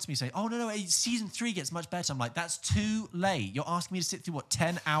people come to me saying, "Oh no, season 3 gets much better." I'm like, that's too late. You're asking me to sit through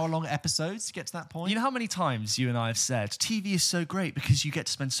 10-hour-long episodes to get to that point? You know how many times you and I have said TV is so great because you get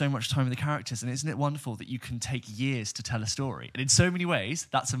to spend so much time with the characters, and isn't it wonderful that you can take years to tell a story? And in so many ways,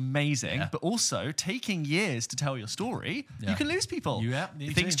 that's amazing. But also, taking years to tell your story, you can lose people.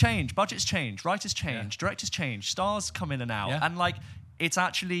 Things change, budgets change, writers change, directors change, stars come in and out, and like it's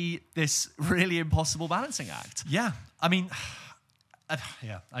actually this really impossible balancing act. Yeah, I mean.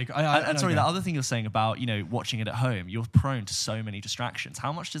 And sorry, that other thing you're saying about, you know, watching it at home, you're prone to so many distractions.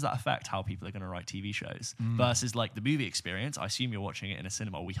 How much does that affect how people are going to write TV shows versus like the movie experience? I assume you're watching it in a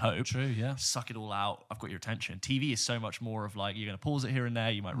cinema, we hope. True, yeah. Suck it all out. I've got your attention. TV is so much more of like, you're going to pause it here and there.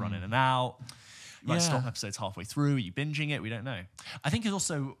 You might run in and out. You might stop episodes halfway through. Are you binging it? We don't know. I think it's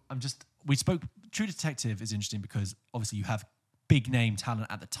also, True Detective is interesting because obviously you have big name talent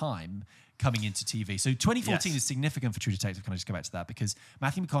at the time coming into TV. So 2014 is significant for True Detective. Can I just go back to that? Because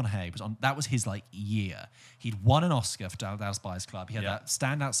Matthew McConaughey that was his like year. He'd won an Oscar for Dallas Buyers Club. He had that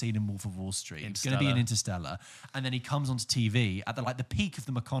standout scene in Wolf of Wall Street. He's going to be in Interstellar. And then he comes onto TV at the peak of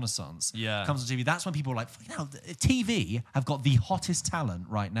the McConaissance. Yeah. Comes on TV. That's when people are like, TV have got the hottest talent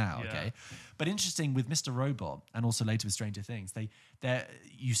right now. Okay. But interesting with Mr. Robot and also later with Stranger Things,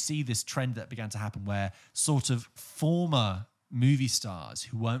 you see this trend that began to happen where sort of former movie stars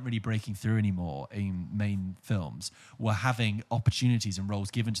who weren't really breaking through anymore in main films were having opportunities and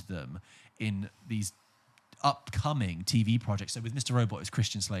roles given to them in these upcoming TV projects. So with Mr. Robot, it's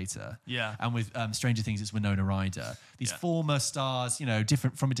Christian Slater. Yeah. And with Stranger Things, it's Winona Ryder. These former stars,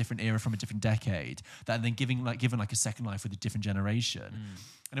 different from a different era, from a different decade, that are then given like a second life with a different generation.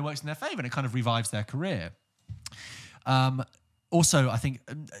 And it works in their favor, and it kind of revives their career. Also, I think,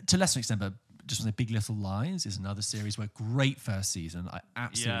 to a lesser extent, but just Big Little Lies is another series where great first season. I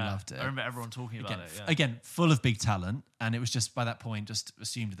absolutely loved it. I remember everyone talking about it. Yeah. Again, full of big talent, and it was just by that point just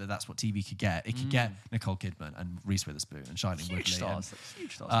assumed that that's what TV could get. It could get Nicole Kidman and Reese Witherspoon and Shailene Woodley. Huge stars.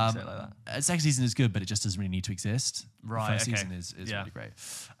 Huge stars. Say it like that. Second season is good, but it just doesn't really need to exist. Right. The first season is really great.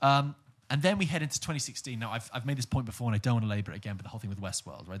 And then we head into 2016. Now, I've made this point before, and I don't want to labour it again, but the whole thing with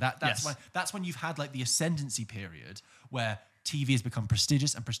Westworld, right? That's when you've had like the ascendancy period where TV has become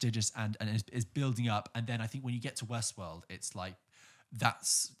prestigious and is building up. And then I think when you get to Westworld, it's like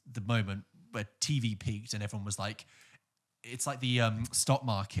that's the moment where TV peaked and everyone was like, it's like the stock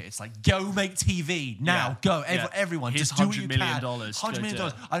market. It's like, go make TV now, go. Everyone, here's just do what you $100 can. million. $100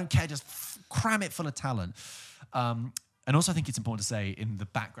 million. I don't care. Just cram it full of talent. And also I think it's important to say in the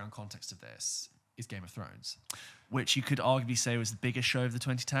background context of this is Game of Thrones. Which you could arguably say was the biggest show of the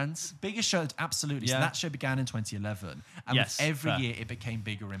 2010s. Biggest show, absolutely. So that show began in 2011. And with every year, it became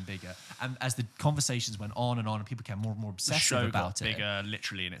bigger and bigger. And as the conversations went on and people became more and more obsessive about it. The show got bigger,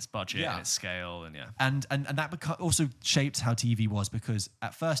 literally, in its budget and its scale. And that also shaped how TV was, because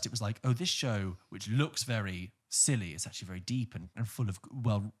at first it was like, oh, this show, which looks very silly, it's actually very deep and full of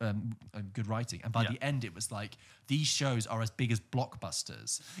good writing. And by the end, it was like, these shows are as big as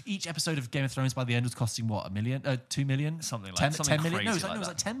blockbusters. Each episode of Game of Thrones by the end was costing what, $1 million, 2 million, something like 10 million. No, it was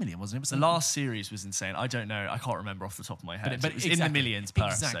like 10 million, wasn't it? The last series was insane. I don't know. I can't remember off the top of my head. But it was in the millions per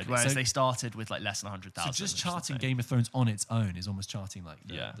episode. Whereas they started with like less than 100,000. So just charting Game of Thrones on its own is almost charting like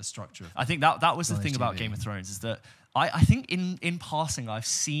the structure of. I think that was the thing about Game of Thrones, is that I think in passing I've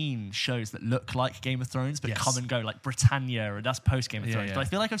seen shows that look like Game of Thrones but come and go, like Britannia, and that's post Game of Thrones. But I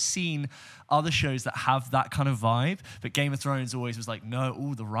feel like I've seen other shows that have that kind of vibe, but Game of Thrones always was like,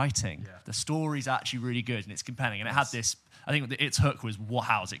 no, the writing, the story's actually really good and it's compelling, and it had this. I think its hook was,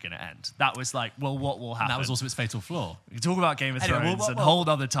 how's it going to end? That was like, well, what will happen? And that was also its fatal flaw. We can talk about Game of Thrones a whole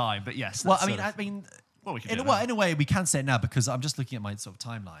other time, but yes. Well, in a way, we can say it now, because I'm just looking at my sort of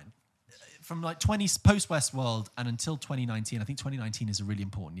timeline. From like post Westworld and until 2019, I think 2019 is a really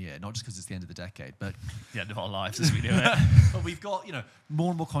important year, not just because it's the end of the decade, but the end of our lives as we do it. But we've got more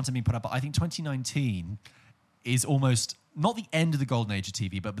and more content being put up. But I think 2019 is almost not the end of the golden age of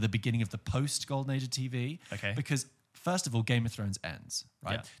TV, but the beginning of the post golden age of TV. Okay. Because first of all, Game of Thrones ends,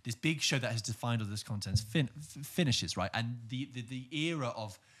 right? Yeah. This big show that has defined all this content finishes, right? And the era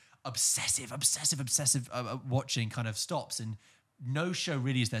of obsessive watching kind of stops, and no show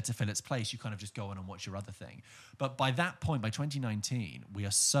really is there to fill its place. You kind of just go on and watch your other thing. But by that point, by 2019, we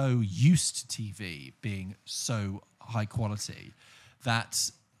are so used to TV being so high quality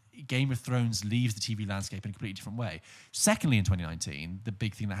that Game of Thrones leaves the TV landscape in a completely different way. Secondly, in 2019, the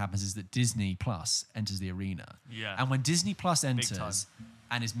big thing that happens is that Disney Plus enters the arena. Yeah. And when Disney Plus enters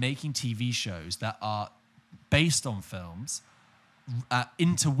and is making TV shows that are based on films,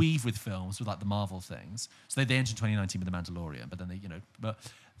 interweave with films, with like the Marvel things. So they entered 2019 with The Mandalorian, but then but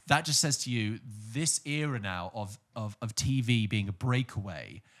that just says to you, this era now of TV being a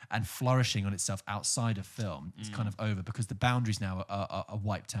breakaway and flourishing on itself outside of film is kind of over, because the boundaries now are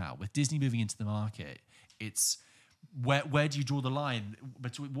wiped out. With Disney moving into the market, it's where do you draw the line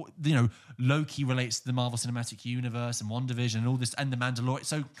between Loki relates to the Marvel Cinematic Universe and WandaVision and all this, and the Mandalorian.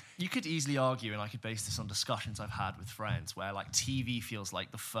 So you could easily argue, and I could base this on discussions I've had with friends, where like TV feels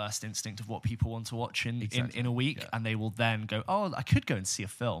like the first instinct of what people want to watch in a week, and they will then go, oh, I could go and see a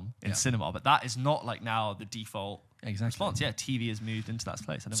film in cinema, but that is not like now the default response. Yeah, TV has moved into that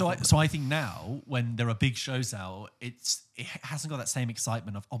place. So I think now when there are big shows out, it hasn't got that same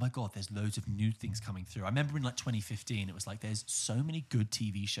excitement of, oh my God, there's loads of new things coming through. I remember in like 2015, it was like, there's so many good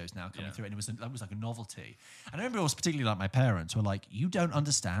TV shows now coming through, and that was like a novelty. And I remember it was particularly like my parents were like, you don't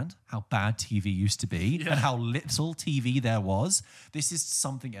understand how bad TV used to be and how little TV there was. This is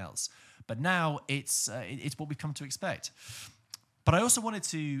something else. But now it's what we've come to expect. But I also wanted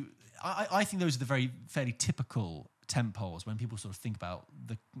to, I think those are the fairly typical tentpoles when people sort of think about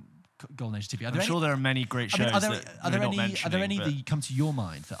the golden age of TV. I'm sure there are many great shows. Are there any that come to your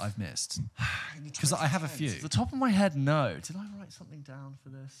mind that I've missed? Because I have a few. Off the top of my head, no. Did I write something down for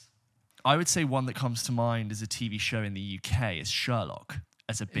this? I would say one that comes to mind as a TV show in the UK is Sherlock,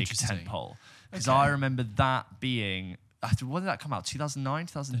 as a big tentpole. Because I remember that being, when did that come out? 2009,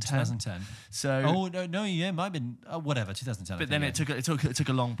 2010? 2010. So it might have been whatever, 2010. But then it took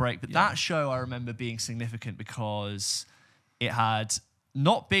a long break. But that show I remember being significant because it had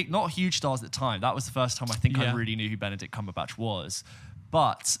not big, not huge stars at the time. That was the first time I think I Yeah. really knew who Benedict Cumberbatch was.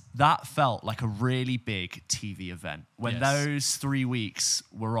 But that felt like a really big TV event. When Yes. those 3 weeks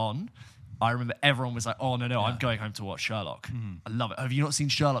were on, I remember everyone was like, oh, no, I'm going home to watch Sherlock. I love it. Have you not seen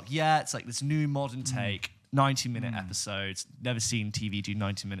Sherlock? Yeah, it's like this new modern take, 90-minute episodes. Never seen TV do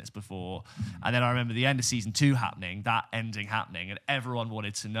 90 minutes before. And then I remember the end of season 2 happening, that ending happening, and everyone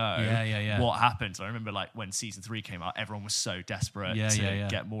wanted to know what happened. So I remember like when season 3 came out, everyone was so desperate to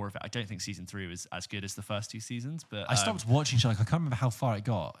get more of it. I don't think season 3 was as good as the first 2 seasons, but I stopped watching Sherlock. I can't remember how far it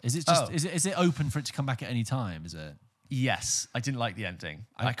got. Is it just Oh. is it open for it to come back at any time? Is it? yes, I didn't like the ending.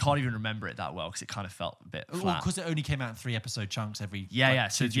 I can't even remember it that well because it kind of felt a bit flat. Because it only came out in 3 episode chunks every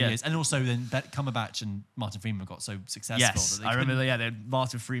So 2 years, and also then Cumberbatch and Martin Freeman got so successful. Yes, that they I remember. couldn't- Then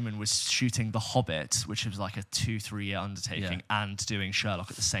Martin Freeman was shooting The Hobbit, which was like a 2-3 year undertaking, and doing Sherlock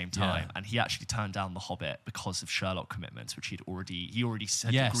at the same time. Yeah. And he actually turned down The Hobbit because of Sherlock commitments, which he already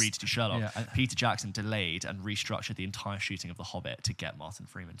said Yes. agreed to do Sherlock. Yeah. Peter Jackson delayed and restructured the entire shooting of The Hobbit to get Martin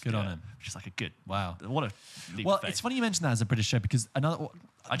Freeman to Good do on it, him. which is like a good Wow. What a leap Well, of faith. it's funny you mentioned that as a British show because I've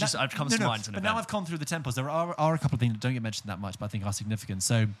come to mind as an But now event. I've gone through the temples. There are a couple of things that don't get mentioned that much, but I think are significant.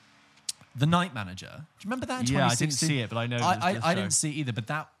 So, The Night Manager. Do you remember that in Yeah, I 2016? didn't see it, but I know. I didn't see it either, but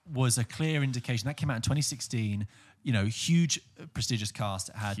that was a clear indication. That came out in 2016. You know, huge, prestigious cast.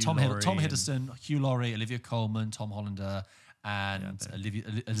 It had Hugh Tom Laurie Hiddleston, Hugh Laurie, Olivia Colman, Tom Hollander, and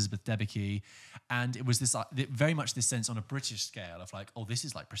Elizabeth Debicki. And it was this very much this sense on a British scale of like, oh, this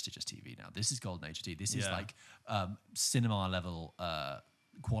is like prestigious TV now. This is Golden Age TV. This is like cinema level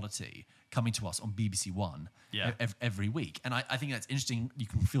quality coming to us on BBC One every week. And I think that's interesting. You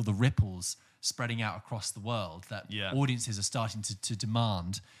can feel the ripples spreading out across the world that audiences are starting to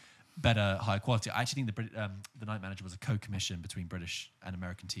demand better, higher quality. I actually think the Night Manager was a co-commission between British and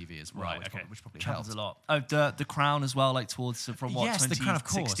American TV as well, Right, which probably happens helped. a lot. Oh, the Crown as well, like towards from what, Yes, 2016? The Crown, of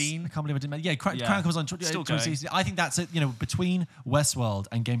course. I can't believe I didn't. Yeah, Crown comes on Still 2016. I think that's it. You know, between Westworld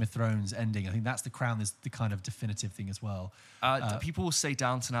and Game of Thrones ending, I think that's The Crown is the kind of definitive thing as well. People will say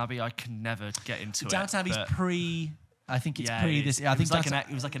Downton Abbey. I can never get into Downton Abbey's but- pre. I think it's Yeah, pre it this. is. I It think was like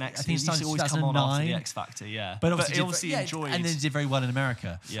Downton- it was like an X. I think It used to always come on after the X Factor. Yeah, but it obviously, obviously enjoyed. and then it did very well in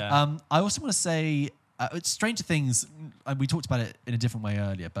America. Yeah. I also want to say, Stranger Things. We talked about it in a different way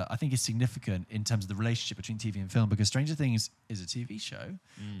earlier, but I think it's significant in terms of the relationship between TV and film because Stranger Things is a TV show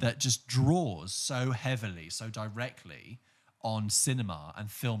that just draws so heavily, so directly on cinema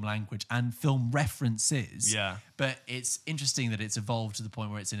and film language and film references. Yeah. But it's interesting that it's evolved to the point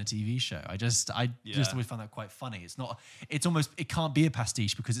where it's in a TV show. I just always found that quite funny. It can't be a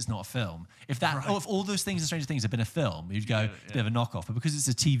pastiche because it's not a film. If all those things in Stranger Things had been a film, you'd go, it's a bit of a knockoff. But because it's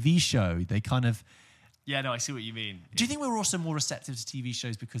a TV show, they kind of... Yeah, no, I see what you mean. Do you think we're also more receptive to TV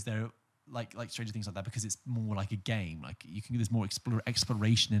shows because they're like Stranger Things like that because it's more like a game? Like there's more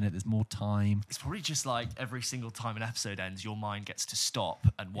exploration in it. There's more time. It's probably just like every single time an episode ends, your mind gets to stop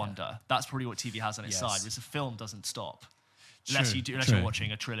and wonder. That's probably what TV has on its side. Whereas a film doesn't stop. Unless you're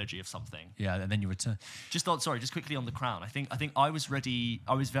watching a trilogy of something. Yeah, and then you return. Just quickly on The Crown. I think I was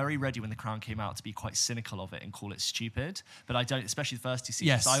very ready when The Crown came out to be quite cynical of it and call it stupid. But I don't, especially the first 2 seasons.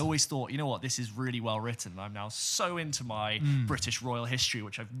 Yes. I always thought, you know what, this is really well written. I'm now so into my British royal history,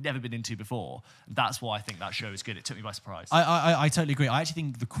 which I've never been into before. And that's why I think that show is good. It took me by surprise. I totally agree. I actually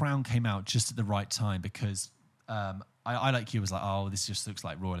think The Crown came out just at the right time because I like you was like, oh, this just looks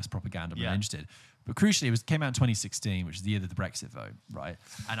like royalist propaganda. I'm not interested. But crucially, it came out in 2016, which is the year of the Brexit vote, right?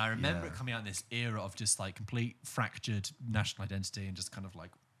 And I remember it coming out in this era of just like complete fractured national identity and just kind of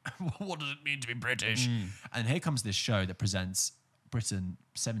like, what does it mean to be British? And here comes this show that presents Britain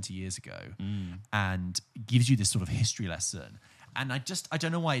 70 years ago and gives you this sort of history lesson. And I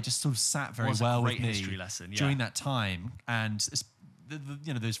don't know why it just sort of sat very well with me history lesson, during that time. And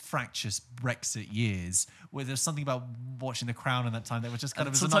those fractious Brexit years where there's something about watching The Crown in that time that was just kind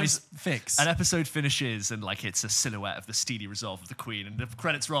of a nice fix. An episode finishes and like it's a silhouette of the steely resolve of the Queen and the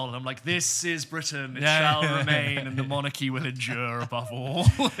credits roll and I'm like, this is Britain, it shall remain and the monarchy will endure above all.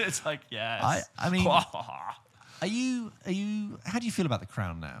 It's like, yes. I mean, how do you feel about The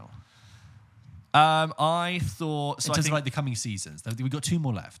Crown now? I thought... In terms of like the coming seasons. We've got 2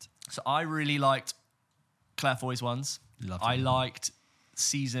 more left. So I really liked Claire Foy's ones. I liked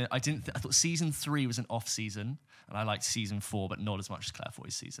I thought season 3 was an off season, and I liked season 4, but not as much as Claire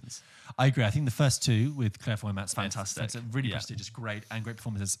Foy's seasons. I agree. I think the first 2 with Claire Foy and Matt Smith, fantastic, really prestigious, great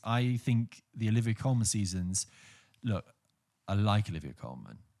performances. I think the Olivia Colman seasons. Look, I like Olivia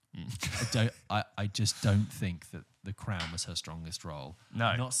Colman. I just don't think that The Crown was her strongest role. No,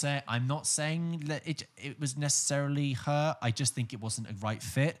 I'm not saying that it was necessarily her. I just think it wasn't a right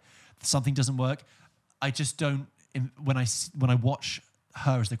fit. Something doesn't work. I just don't. When I watch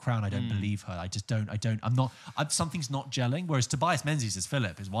her as the Crown, I don't believe her. I just don't. Something's not gelling. Whereas Tobias Menzies as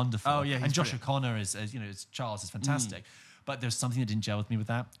Philip is wonderful. Oh, yeah, and he's Josh brilliant. O'Connor as Charles is fantastic. But there's something that didn't gel with me with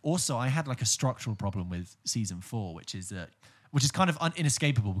that. Also, I had like a structural problem with season 4, which is kind of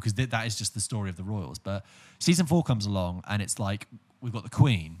inescapable because that is just the story of the royals. But season 4 comes along and it's like we've got the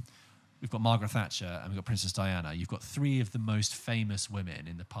Queen, we've got Margaret Thatcher, and we've got Princess Diana. You've got 3 of the most famous women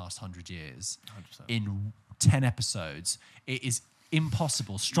in the past 100 years 100%. in 10 episodes. It is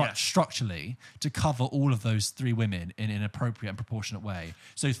impossible structurally to cover all of those 3 women in an appropriate and proportionate way.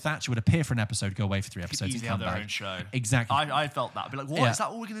 So Thatcher would appear for an episode, go away for 3 episodes, and Easily come have their back. own show. Exactly. I felt that. I'd be like, what? Yeah. Is that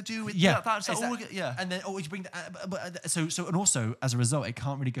all we're going to do with that? Is that all we're gonna, yeah. And then you bring and also as a result, it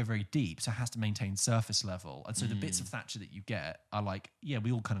can't really go very deep, so it has to maintain surface level. And so the bits of Thatcher that you get are like, yeah,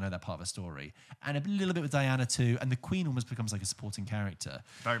 we all kind of know that part of a story, and a little bit with Diana too. And the Queen almost becomes like a supporting character.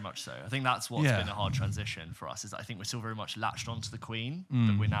 Very much so. I think that's what's been a hard transition for us. Is that I think we're still very much latched onto the Queen,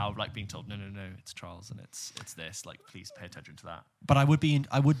 but we're now like being told, no, it's Charles and it's this. Like, please pay attention to that. But I'm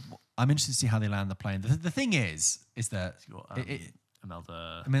interested to see how they land the plane. The thing is that You've got,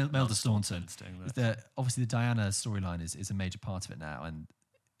 Imelda Staunton. doing Is this. that obviously the Diana storyline is a major part of it now, and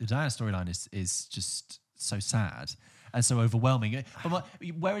the Diana storyline is just so sad and so overwhelming. But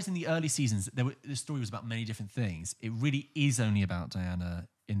whereas in the early seasons the story was about many different things, it really is only about Diana.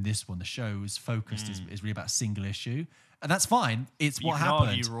 In this one, the show's focused is really about a single issue, and that's fine. It's But what you can happened.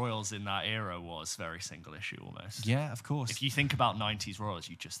 argue Royals in that era was very single issue almost. Yeah, of course. If you think about 90s Royals,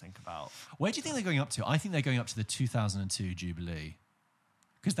 you just think about Where do you think they're going up to? I think they're going up to the 2002 Jubilee.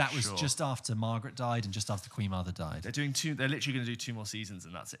 Because that was Sure. just after Margaret died and just after Queen Mother died. they're literally going to do 2 more seasons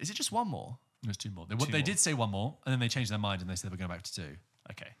and that's it. Is it just 1 more? There's 2 more. Two They more. did say 1 more, and then they changed their mind and they said they were going back to 2.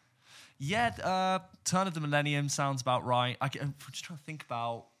 Okay. Yeah, turn of the millennium sounds about right. I'm just trying to think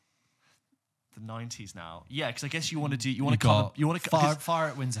about the 90s now. Yeah, because I guess you want to Fire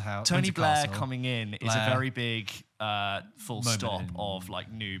at Windsor House. Tony Windsor Blair Castle. coming in is Blair. a very big full Moment stop in- of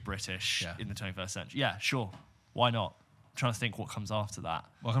like new British Yeah. in the 21st century. Yeah, sure. Why not? I'm trying to think what comes after that.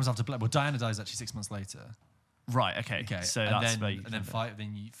 What comes after Blair? Well, Diana dies actually 6 months later. Right. Okay. Okay, So and that's then, where you and then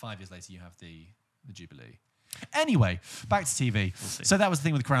can- 5 years later you have the Jubilee. Anyway, back to TV. see. So that was the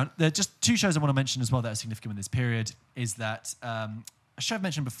thing with the Crown. There are just 2 shows I want to mention as well that are significant in this period. Is that a show I've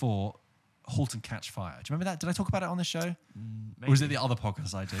mentioned before, *Halt and Catch Fire*. Do you remember that? Did I talk about it on the show? Or was it the other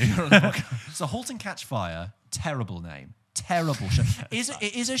podcast I do? So *Halt and Catch Fire*, terrible name. Terrible show.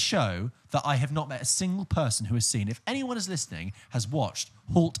 It is a show that I have not met a single person who has seen. If anyone is listening has watched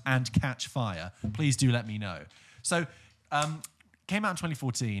 *Halt and Catch Fire*, please do let me know. So, came out in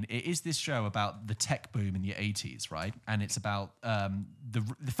 2014. It is this show about the tech boom in the 80s, right? And it's about the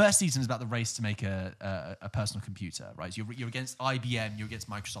first season is about the race to make a personal computer, right? So you're against IBM, you're against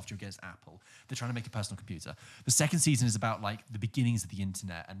Microsoft, you're against Apple. They're trying to make a personal computer. The second season is about like the beginnings of the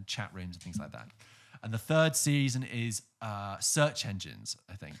internet and chat rooms and things like that. And the third season is search engines,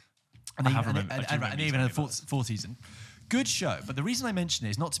 I think. And I do remember they you even had a telling me fourth season. Good show, but the reason I mention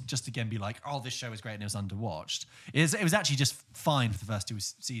it is not to just again be like, oh, this show is great and it was underwatched. It was actually just fine for the first 2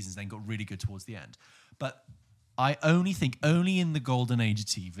 seasons, then got really good towards the end. But I think only in the golden age of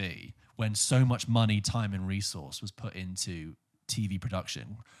TV, when so much money, time, and resource was put into TV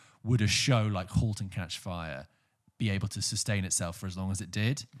production, would a show like *Halt and Catch Fire* be able to sustain itself for as long as it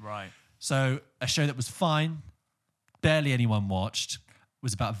did. Right. So a show that was fine, barely anyone watched,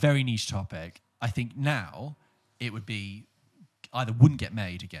 was about a very niche topic. I think now it would be either wouldn't get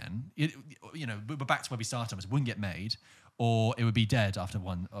made again. We're back to where we started. Was wouldn't get made, or it would be dead after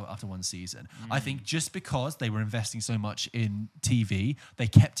one season. I think just because they were investing so much in TV, they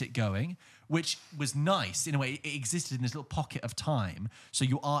kept it going, which was nice in a way. It existed in this little pocket of time, so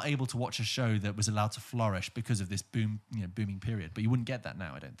you are able to watch a show that was allowed to flourish because of this booming period. But you wouldn't get that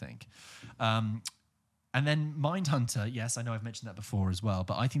now, I don't think. And then Mindhunter, yes, I know I've mentioned that before as well,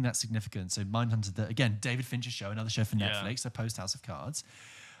 but I think that's significant. So Mindhunter, again, David Fincher's show, another show for Netflix, so post House of Cards.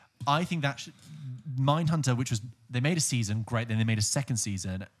 I think that Mindhunter, they made a season, great, then they made a second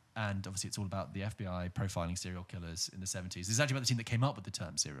season, and obviously it's all about the FBI profiling serial killers in the 70s. It's actually about the team that came up with the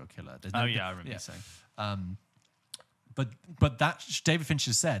term serial killer. I remember you saying. But that David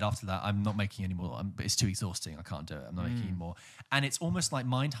Fincher said after that, I'm not making any more. It's too exhausting. I can't do it. I'm not making any more. And it's almost like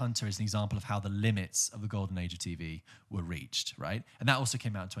Mindhunter is an example of how the limits of the golden age of TV were reached, right? And that also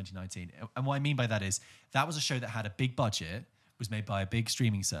came out in 2019. And what I mean by that is that was a show that had a big budget, was made by a big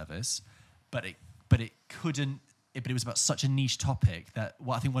streaming service, but it was about such a niche topic that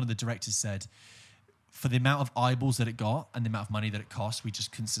I think one of the directors said, for the amount of eyeballs that it got and the amount of money that it cost, we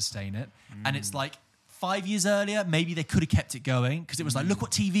just couldn't sustain it. And it's like 5 years earlier, maybe they could have kept it going because it was like, look what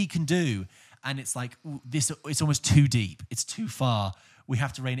TV can do. And it's like, it's almost too deep. It's too far. we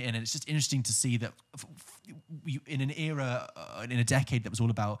have to rein it in. And it's just interesting to see that in an era, in a decade that was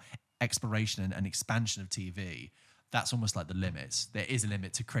all about exploration and expansion of TV, that's almost like the limits. There is a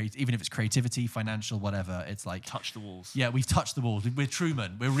limit to create, even if it's creativity, financial, whatever. It's like touch the walls. Yeah, we've touched the walls. We're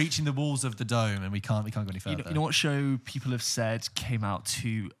Truman. We're reaching the walls of the dome, and we can't go any further. You know what show people have said came out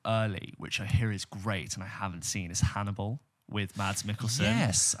too early, which I hear is great, and I haven't seen, is Hannibal with Mads Mikkelsen.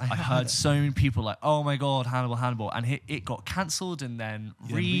 Yes, I've heard so many people like, oh my God, Hannibal. And it got cancelled and then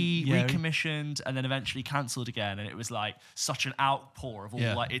recommissioned and then eventually cancelled again. And it was like such an outpour of all,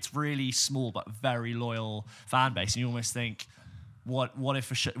 like, it's really small but very loyal fan base. And you almost think, what if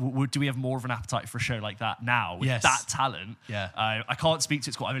a show, do we have more of an appetite for a show like that now with that talent? Yeah. I can't speak to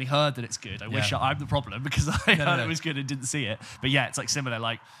its quite. I've only heard that it's good. I wish I'm the problem because I heard it was good and didn't see it. But yeah, it's like similar.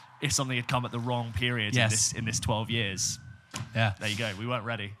 Like if something had come at the wrong period in this 12 years. Yeah, there you go. We weren't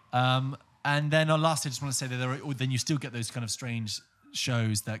ready. And then last, I just want to say that then you still get those kind of strange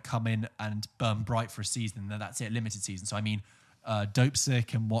shows that come in and burn bright for a season, and then that's it, limited season. So I mean,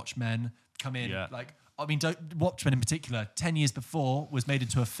 Dopesick and Watchmen come in. Yeah. Like I mean, Watchmen in particular, 10 years before was made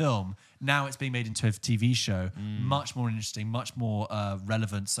into a film. Now it's being made into a TV show. Much more interesting, much more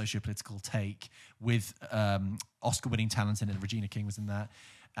relevant socio-political take with Oscar-winning talent in it. Regina King was in that,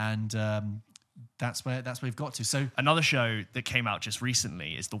 and. That's where we've got to. So another show that came out just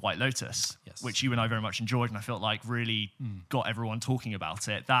recently is The White Lotus, which you and I very much enjoyed, and I felt like really got everyone talking about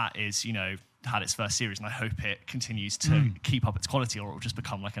it. That is, had its first series, and I hope it continues to keep up its quality, or it will just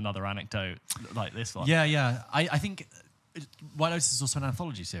become like another anecdote like this one. Yeah. I think White Lotus is also an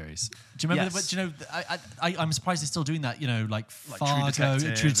anthology series. Do you remember? Yes. I'm surprised they're still doing that. Like Fargo,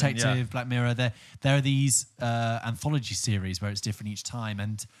 True Detective, Black Mirror. There are these anthology series where it's different each time,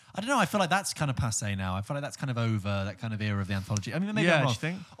 and I don't know. I feel like that's kind of passé now. I feel like that's kind of over that kind of era of the anthology. I mean, maybe I'm wrong. Do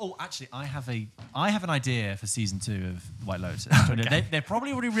you think? Oh, actually, I have an idea for season 2 of White Lotus. Okay. They've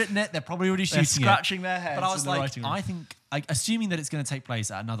probably already written it. They're probably already shooting scratching their heads. But I was like, I think, assuming that it's going to take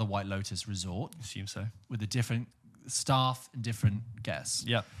place at another White Lotus resort. Assume so. With a different staff and different guests.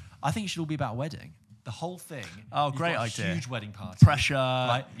 Yeah. I think it should all be about a wedding. The whole thing. Oh, great idea. Huge wedding party. Pressure.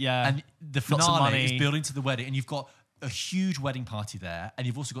 Right? Yeah. And the finale is building to the wedding, and you've got a huge wedding party there, and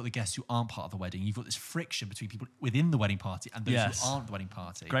you've also got the guests who aren't part of the wedding. You've got this friction between people within the wedding party and those who aren't the wedding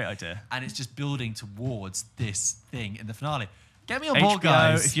party. Great idea. And it's just building towards this thing in the finale. Get me on board,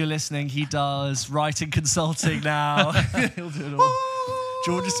 guys. If you're listening, he does writing consulting now. He'll do it all.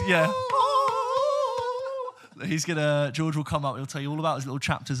 George is, George will come up, he'll tell you all about his little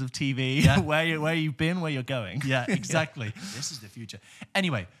chapters of TV, where you've been, where you're going. Yeah, exactly. This is the future.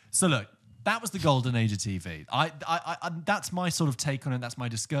 Anyway, so look, that was the golden age of TV. I that's my sort of take on it. That's my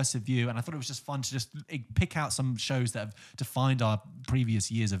discursive view, and I thought it was just fun to just pick out some shows that have defined our previous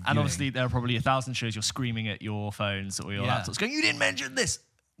years of viewing. And obviously, there are probably 1,000 shows you're screaming at your phones or your laptops, going, "You didn't mention this."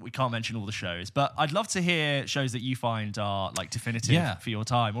 We can't mention all the shows, but I'd love to hear shows that you find are like definitive for your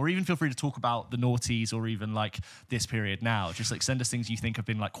time, or even feel free to talk about the noughties or even like this period now. Just like send us things you think have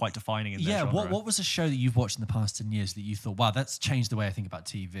been like quite defining in their genre. What was a show that you've watched in the past 10 years that you thought, wow, that's changed the way I think about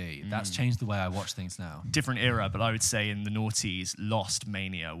TV. That's changed the way I watch things now. Different era, but I would say in the noughties, Lost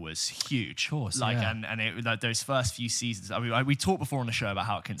Mania was huge. Of course, and those first few seasons. I mean, we talked before on the show about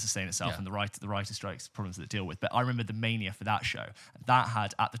how it couldn't sustain itself and the writer strikes problems that it deal with. But I remember the mania for that show. That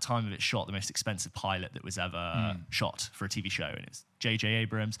had at the time of its shot the most expensive pilot that was ever shot for a TV show, and it was J.J.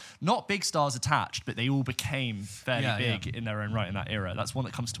 Abrams. Not big stars attached, but they all became fairly big in their own right in that era. That's one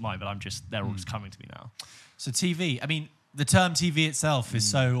that comes to mind, but they're all just coming to me now. So TV, I mean, the term TV itself is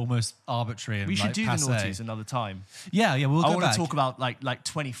so almost arbitrary. And we should do passé. the noughties another time. Yeah, we'll go back. I want to talk about like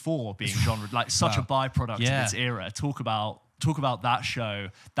 24 being genre, like such a byproduct of its era. Talk about that show.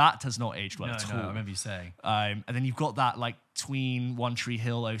 That has not aged well at all. I remember you saying. And then you've got that like tween One Tree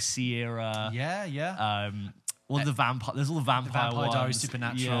Hill OC era. Yeah. All the vampire. There's all the vampire ones. Diaries,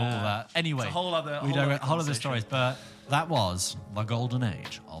 Supernatural, all that. Anyway, it's a whole other stories. But that was the golden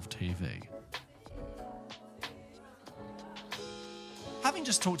age of TV. Having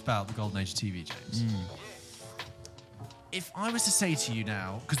just talked about the golden age of TV, James. If I was to say to you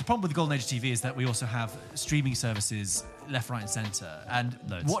now, because the problem with the golden age of TV is that we also have streaming services left, right, and centre, and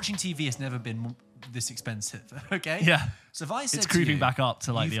watching TV has never been this expensive. Okay. Yeah. So if I said it's creeping back up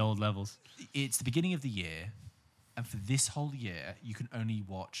to like the old levels. It's the beginning of the year, and for this whole year, you can only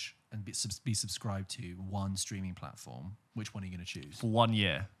watch and be subscribed to one streaming platform. Which one are you going to choose? For 1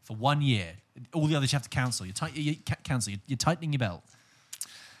 year. For 1 year. All the others you have to cancel. You're tightening your belt.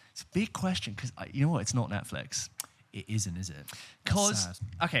 It's a big question because you know what? It's not Netflix. It isn't, is it? Because,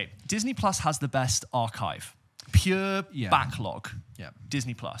 Disney Plus has the best archive. Pure backlog. Yeah.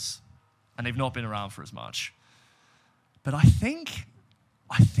 Disney Plus. And they've not been around for as much. But I think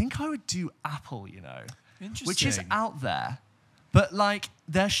I think I would do Apple, you know, which is Interesting. out there. But like,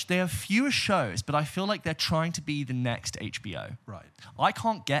 they have fewer shows, but I feel like they're trying to be the next HBO. Right. I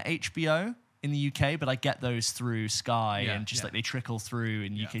can't get HBO in the UK, but I get those through Sky Yeah, and just yeah. like they trickle through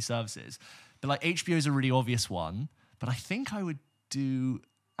in Yeah. UK services. But like HBO is a really obvious one, but I think I would do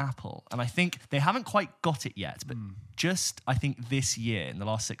Apple. And I think they haven't quite got it yet, but just I think this year, in the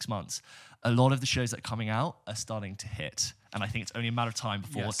last 6 months, a lot of the shows that are coming out are starting to hit. And I think it's only a matter of time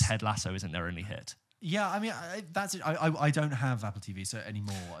before Yes. Ted Lasso isn't their only hit. Yeah, I mean, that's it. I don't have Apple TV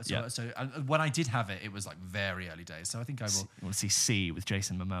anymore. So, Yeah. so when I did have it, it was like very early days. So I think I will. You want to see C with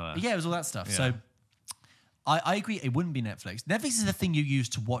Jason Momoa. Yeah, it was all that stuff. Yeah. So I agree. It wouldn't be Netflix. Netflix is the thing you use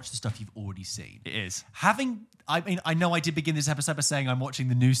to watch the stuff you've already seen. It is. I mean, I know I did begin this episode by saying I'm watching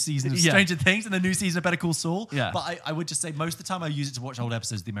the new season of Yeah. Stranger Things and the new season of Better Call Saul. Yeah. But I would just say most of the time I use it to watch old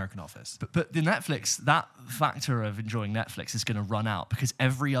episodes of The American Office. But the Netflix, that factor of enjoying Netflix is going to run out because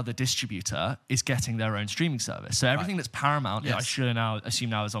every other distributor is getting their own streaming service. So everything that's Paramount, Yes. I should now assume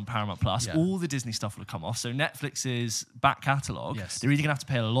now is on Paramount Plus. Yeah. All the Disney stuff will come off. So Netflix's back catalogue, Yes. they're either going to have to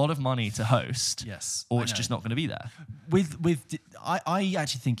pay a lot of money to host, Yes, or I it's know. just not going to be there. I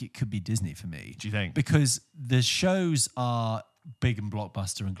actually think it could be Disney for me. Do you think? Because the shows are big and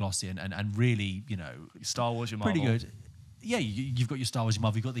blockbuster and glossy and really, you know, Star Wars, your Marvel. pretty good. Yeah, you've got your Star Wars, your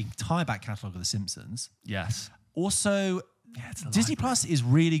Marvel, you've got the entire back catalogue of The Simpsons. Yes. Also, it's a Disney library. Plus is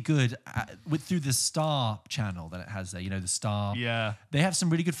really good through the Star channel that it has there. You know, the Star. Yeah. They have some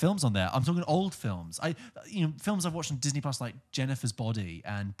really good films on there. I'm talking old films. Films I've watched on Disney Plus like Jennifer's Body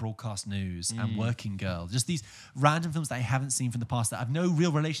and Broadcast News and Working Girl. Just these random films that I haven't seen from the past that have no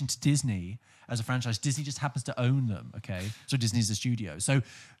real relation to Disney as a franchise. Disney just happens to own them. Okay, so Disney's the studio. So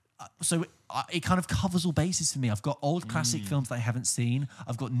it kind of covers all bases for me. I've got old classic films that I haven't seen.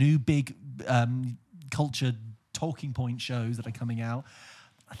 I've got new big culture talking point shows that are coming out.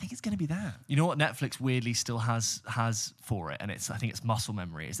 I think it's going to be that. You know what Netflix weirdly still has for it, and I think it's muscle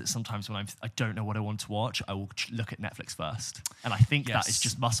memory. Is that sometimes when I don't know what I want to watch, I will look at Netflix first, and I think that is Yes.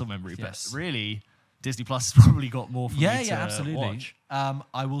 just muscle memory. Yes. But really, Disney Plus has probably got more for me to Absolutely. watch.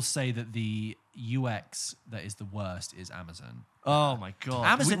 I will say that the UX that is the worst is Amazon. Oh my god,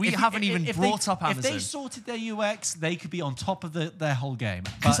 Amazon. we if- haven't if- even if brought they, up Amazon. If they sorted their UX, they could be on top of their whole game.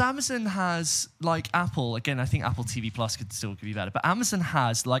 Because But- Amazon has, like Apple, again, I think Apple TV Plus could still be better, but Amazon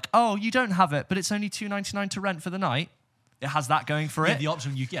has, like, oh, you don't have it, but it's only $2.99 to rent for the night. It has that going for yeah, it. the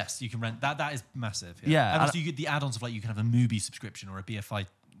option you can rent that. That is massive. Yeah, and also and- you get the add-ons of like you can have a movie subscription or a BFI.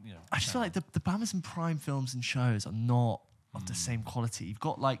 You know, I just feel like the Amazon Prime films and shows are not of the same quality. You've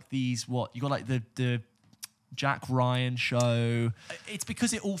got like these, you got like the Jack Ryan show. it's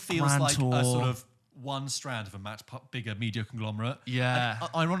because it all feels Grand like Tour. a sort of one strand of a much bigger media conglomerate. Yeah. And,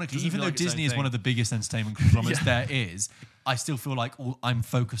 ironically, Doesn't even feel though like its own Disney is thing. one of the biggest entertainment conglomerates there is, I still feel like I'm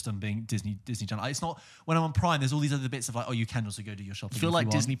focused on being Disney Channel. It's not when I'm on Prime. There's all these other bits of like, oh, you can also go do your shopping. I feel if like you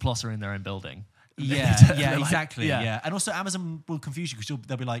want. Disney Plus are in their own building. Yeah, They're yeah, like- exactly. yeah. Yeah. And also Amazon will confuse you because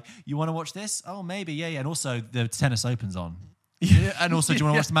they'll be like, you want to watch this? Oh, maybe. Yeah, yeah. And also the tennis open's on. Yeah. And also, do you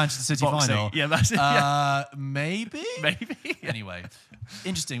want to watch the Manchester City Boxing. final? Yeah, that's it. Yeah. Maybe. Maybe. Anyway,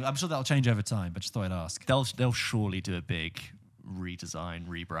 interesting. I'm sure that'll change over time, but just thought I'd ask. They'll surely do a big redesign,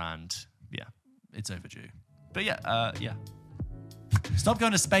 rebrand. Yeah. It's overdue. But yeah, yeah. Stop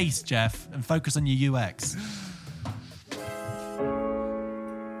going to space, Jeff, and focus on your UX.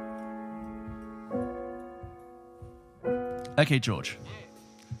 Okay, George.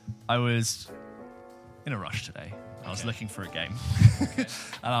 I was in a rush today. I was looking for a game.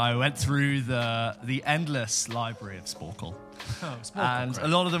 And I went through the endless library of Sporkle. Oh, And a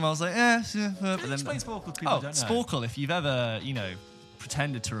lot of them I was like, but then explain Sporkle to people who don't know. Sporkle, if you've ever,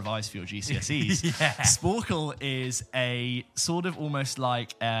 pretended to revise for your GCSEs, Yeah. Sporkle is a sort of almost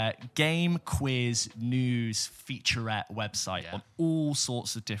like a game quiz news featurette website Yeah. on all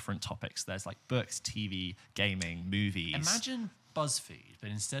sorts of different topics. There's like books, TV, gaming, movies. Imagine BuzzFeed, but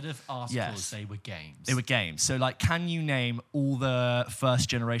instead of articles, Yes. they were games. They were games. So, like, can you name all the first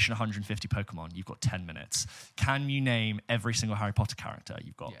generation 150 Pokemon? You've got 10 minutes. Can you name every single Harry Potter character?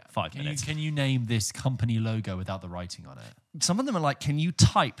 You've got 5 minutes. Can you name this company logo without the writing on it? Some of them are like, can you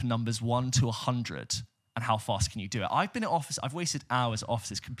type numbers 1 to 100? And how fast can you do it? I've been at office. I've wasted hours at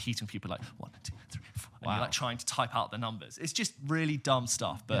offices competing with people like 1, 2, 3, 4. And Wow. you're like trying to type out the numbers. It's just really dumb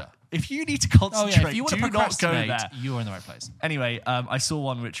stuff. But Yeah. if you need to Oh concentrate, yeah, if you want to do not go procrastinate, there. you're in the right place. Anyway, I saw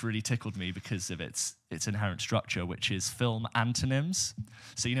one which really tickled me because of its inherent structure, which is film antonyms.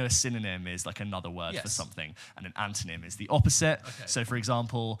 So a synonym is like another word for Yes. something, and an antonym is the opposite. Okay. So, for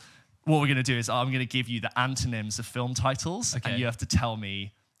example, what we're going to do is I'm going to give you the antonyms of film titles, Okay. and you have to tell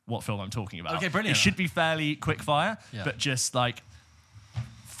me what film I'm talking about. Okay, brilliant. It should be fairly quick fire, Yeah. but just like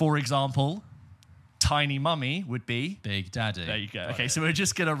For example, Tiny Mummy would be... Big Daddy. There you go. Got Okay, it. so we're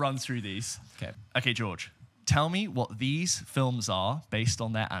just going to run through these. Okay. Okay, George, tell me what these films are based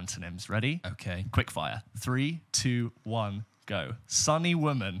on their antonyms. Ready? Okay. Quick fire. 3, 2, 1, go. Sunny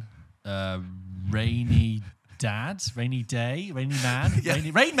Woman. Rainy Dad, Rainy Day, Rainy Man,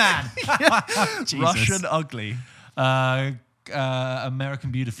 Rain Man. Jesus. Russian Ugly.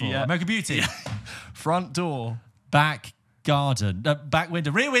 American Beautiful, Yeah. American Beauty, Front Door. Back Garden, back window,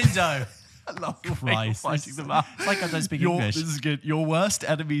 rear window. I love your way of Christ, fighting them out. It's like I don't speak English. This is good. Your Worst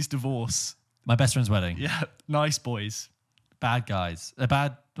Enemy's Divorce. My Best Friend's Wedding. Yeah. Nice Boys. Bad guys,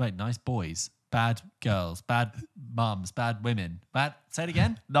 nice boys, bad girls, bad mums, bad women. Say it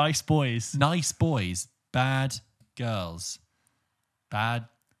again. Nice Boys. Nice boys, bad girls, bad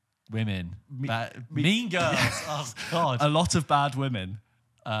women, mean girls. Oh God. A Lot of Bad Women.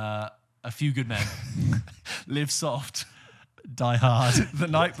 A Few Good Men. Live Soft. Die Hard. The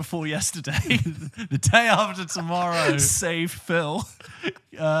Night Before Yesterday. The Day After Tomorrow. Save Phil.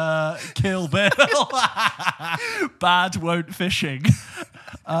 Kill Bill. Bad Won't Fishing.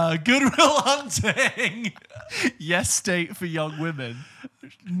 Good Will Hunting. Yes State for Young Women.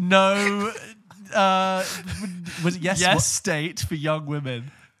 No. Was it yes? Yes State for Young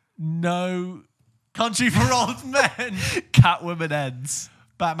Women. No. Country for Old Men. Catwoman Ends.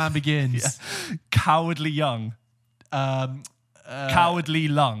 Batman Begins. Cowardly Young. Cowardly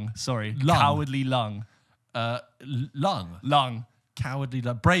Lung. Sorry. Lung. Cowardly Lung. Lung. Lung. Cowardly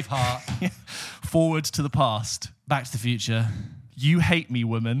Lung. Braveheart. Forward to the Past. Back to the Future. You Hate Me,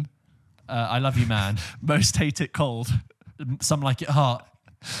 Woman. I Love You, Man. Most Hate It Cold. Some Like It Hot.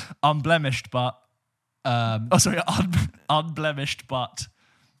 Unblemished But. Unblemished But.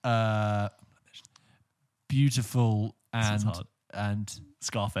 Beautiful This is hard. and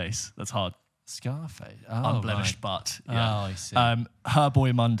Scarface. That's hard. Scarface. Unblemished right. But. Oh, Yeah. I see. Her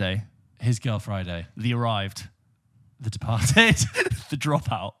Boy Monday. His Girl Friday. The Arrived. The Departed. The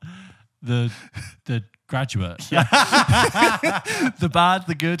Dropout. the Graduate. The Bad,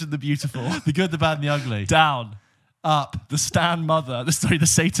 the Good, and the Beautiful. The Good, the Bad, and the Ugly. Down. Up. The Stan Mother. The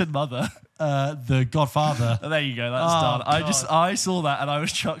Satan Mother. The Godfather. Oh, there you go. That's Oh, done. God. I saw that and I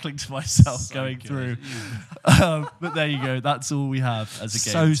was chuckling to myself So going good. through. But there you go. That's all we have as a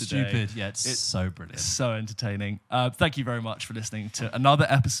game So today. stupid, yet so brilliant. So entertaining. Thank you very much for listening to another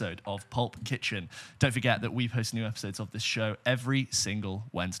episode of Pulp Kitchen. Don't forget that we post new episodes of this show every single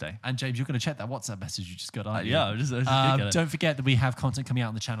Wednesday. And James, you're going to check that WhatsApp message you just got, aren't you? Yeah, I just did get it. Don't forget that we have content coming out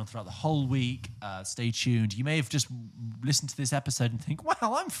on the channel throughout the whole week. Stay tuned. You may have just listened to this episode and think,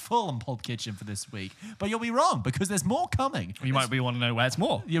 wow, I'm full on Pulp Kitchen for this week. But you'll be wrong because there's more coming. You might want to know where's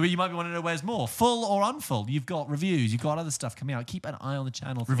more. You might want to know where's more. Full or unfull. You've got reviews. You've got other stuff coming out. Keep an eye on the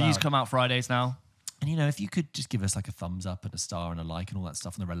channel. Reviews throughout. come out Fridays now. And, if you could just give us like a thumbs up and a star and a like and all that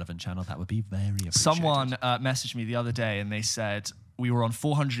stuff on the relevant channel, that would be very appreciated. Someone messaged me the other day and they said we were on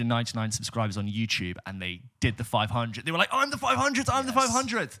 499 subscribers on YouTube and they did the 500. They were like, I'm the 500th, I'm the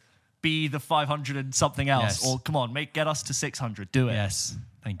 500th. Be the 500 and something else. Yes. Or come on, get us to 600. Do it. Yes.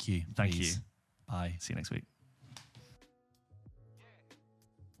 Thank you. Thank Please. you. Bye. See you next week.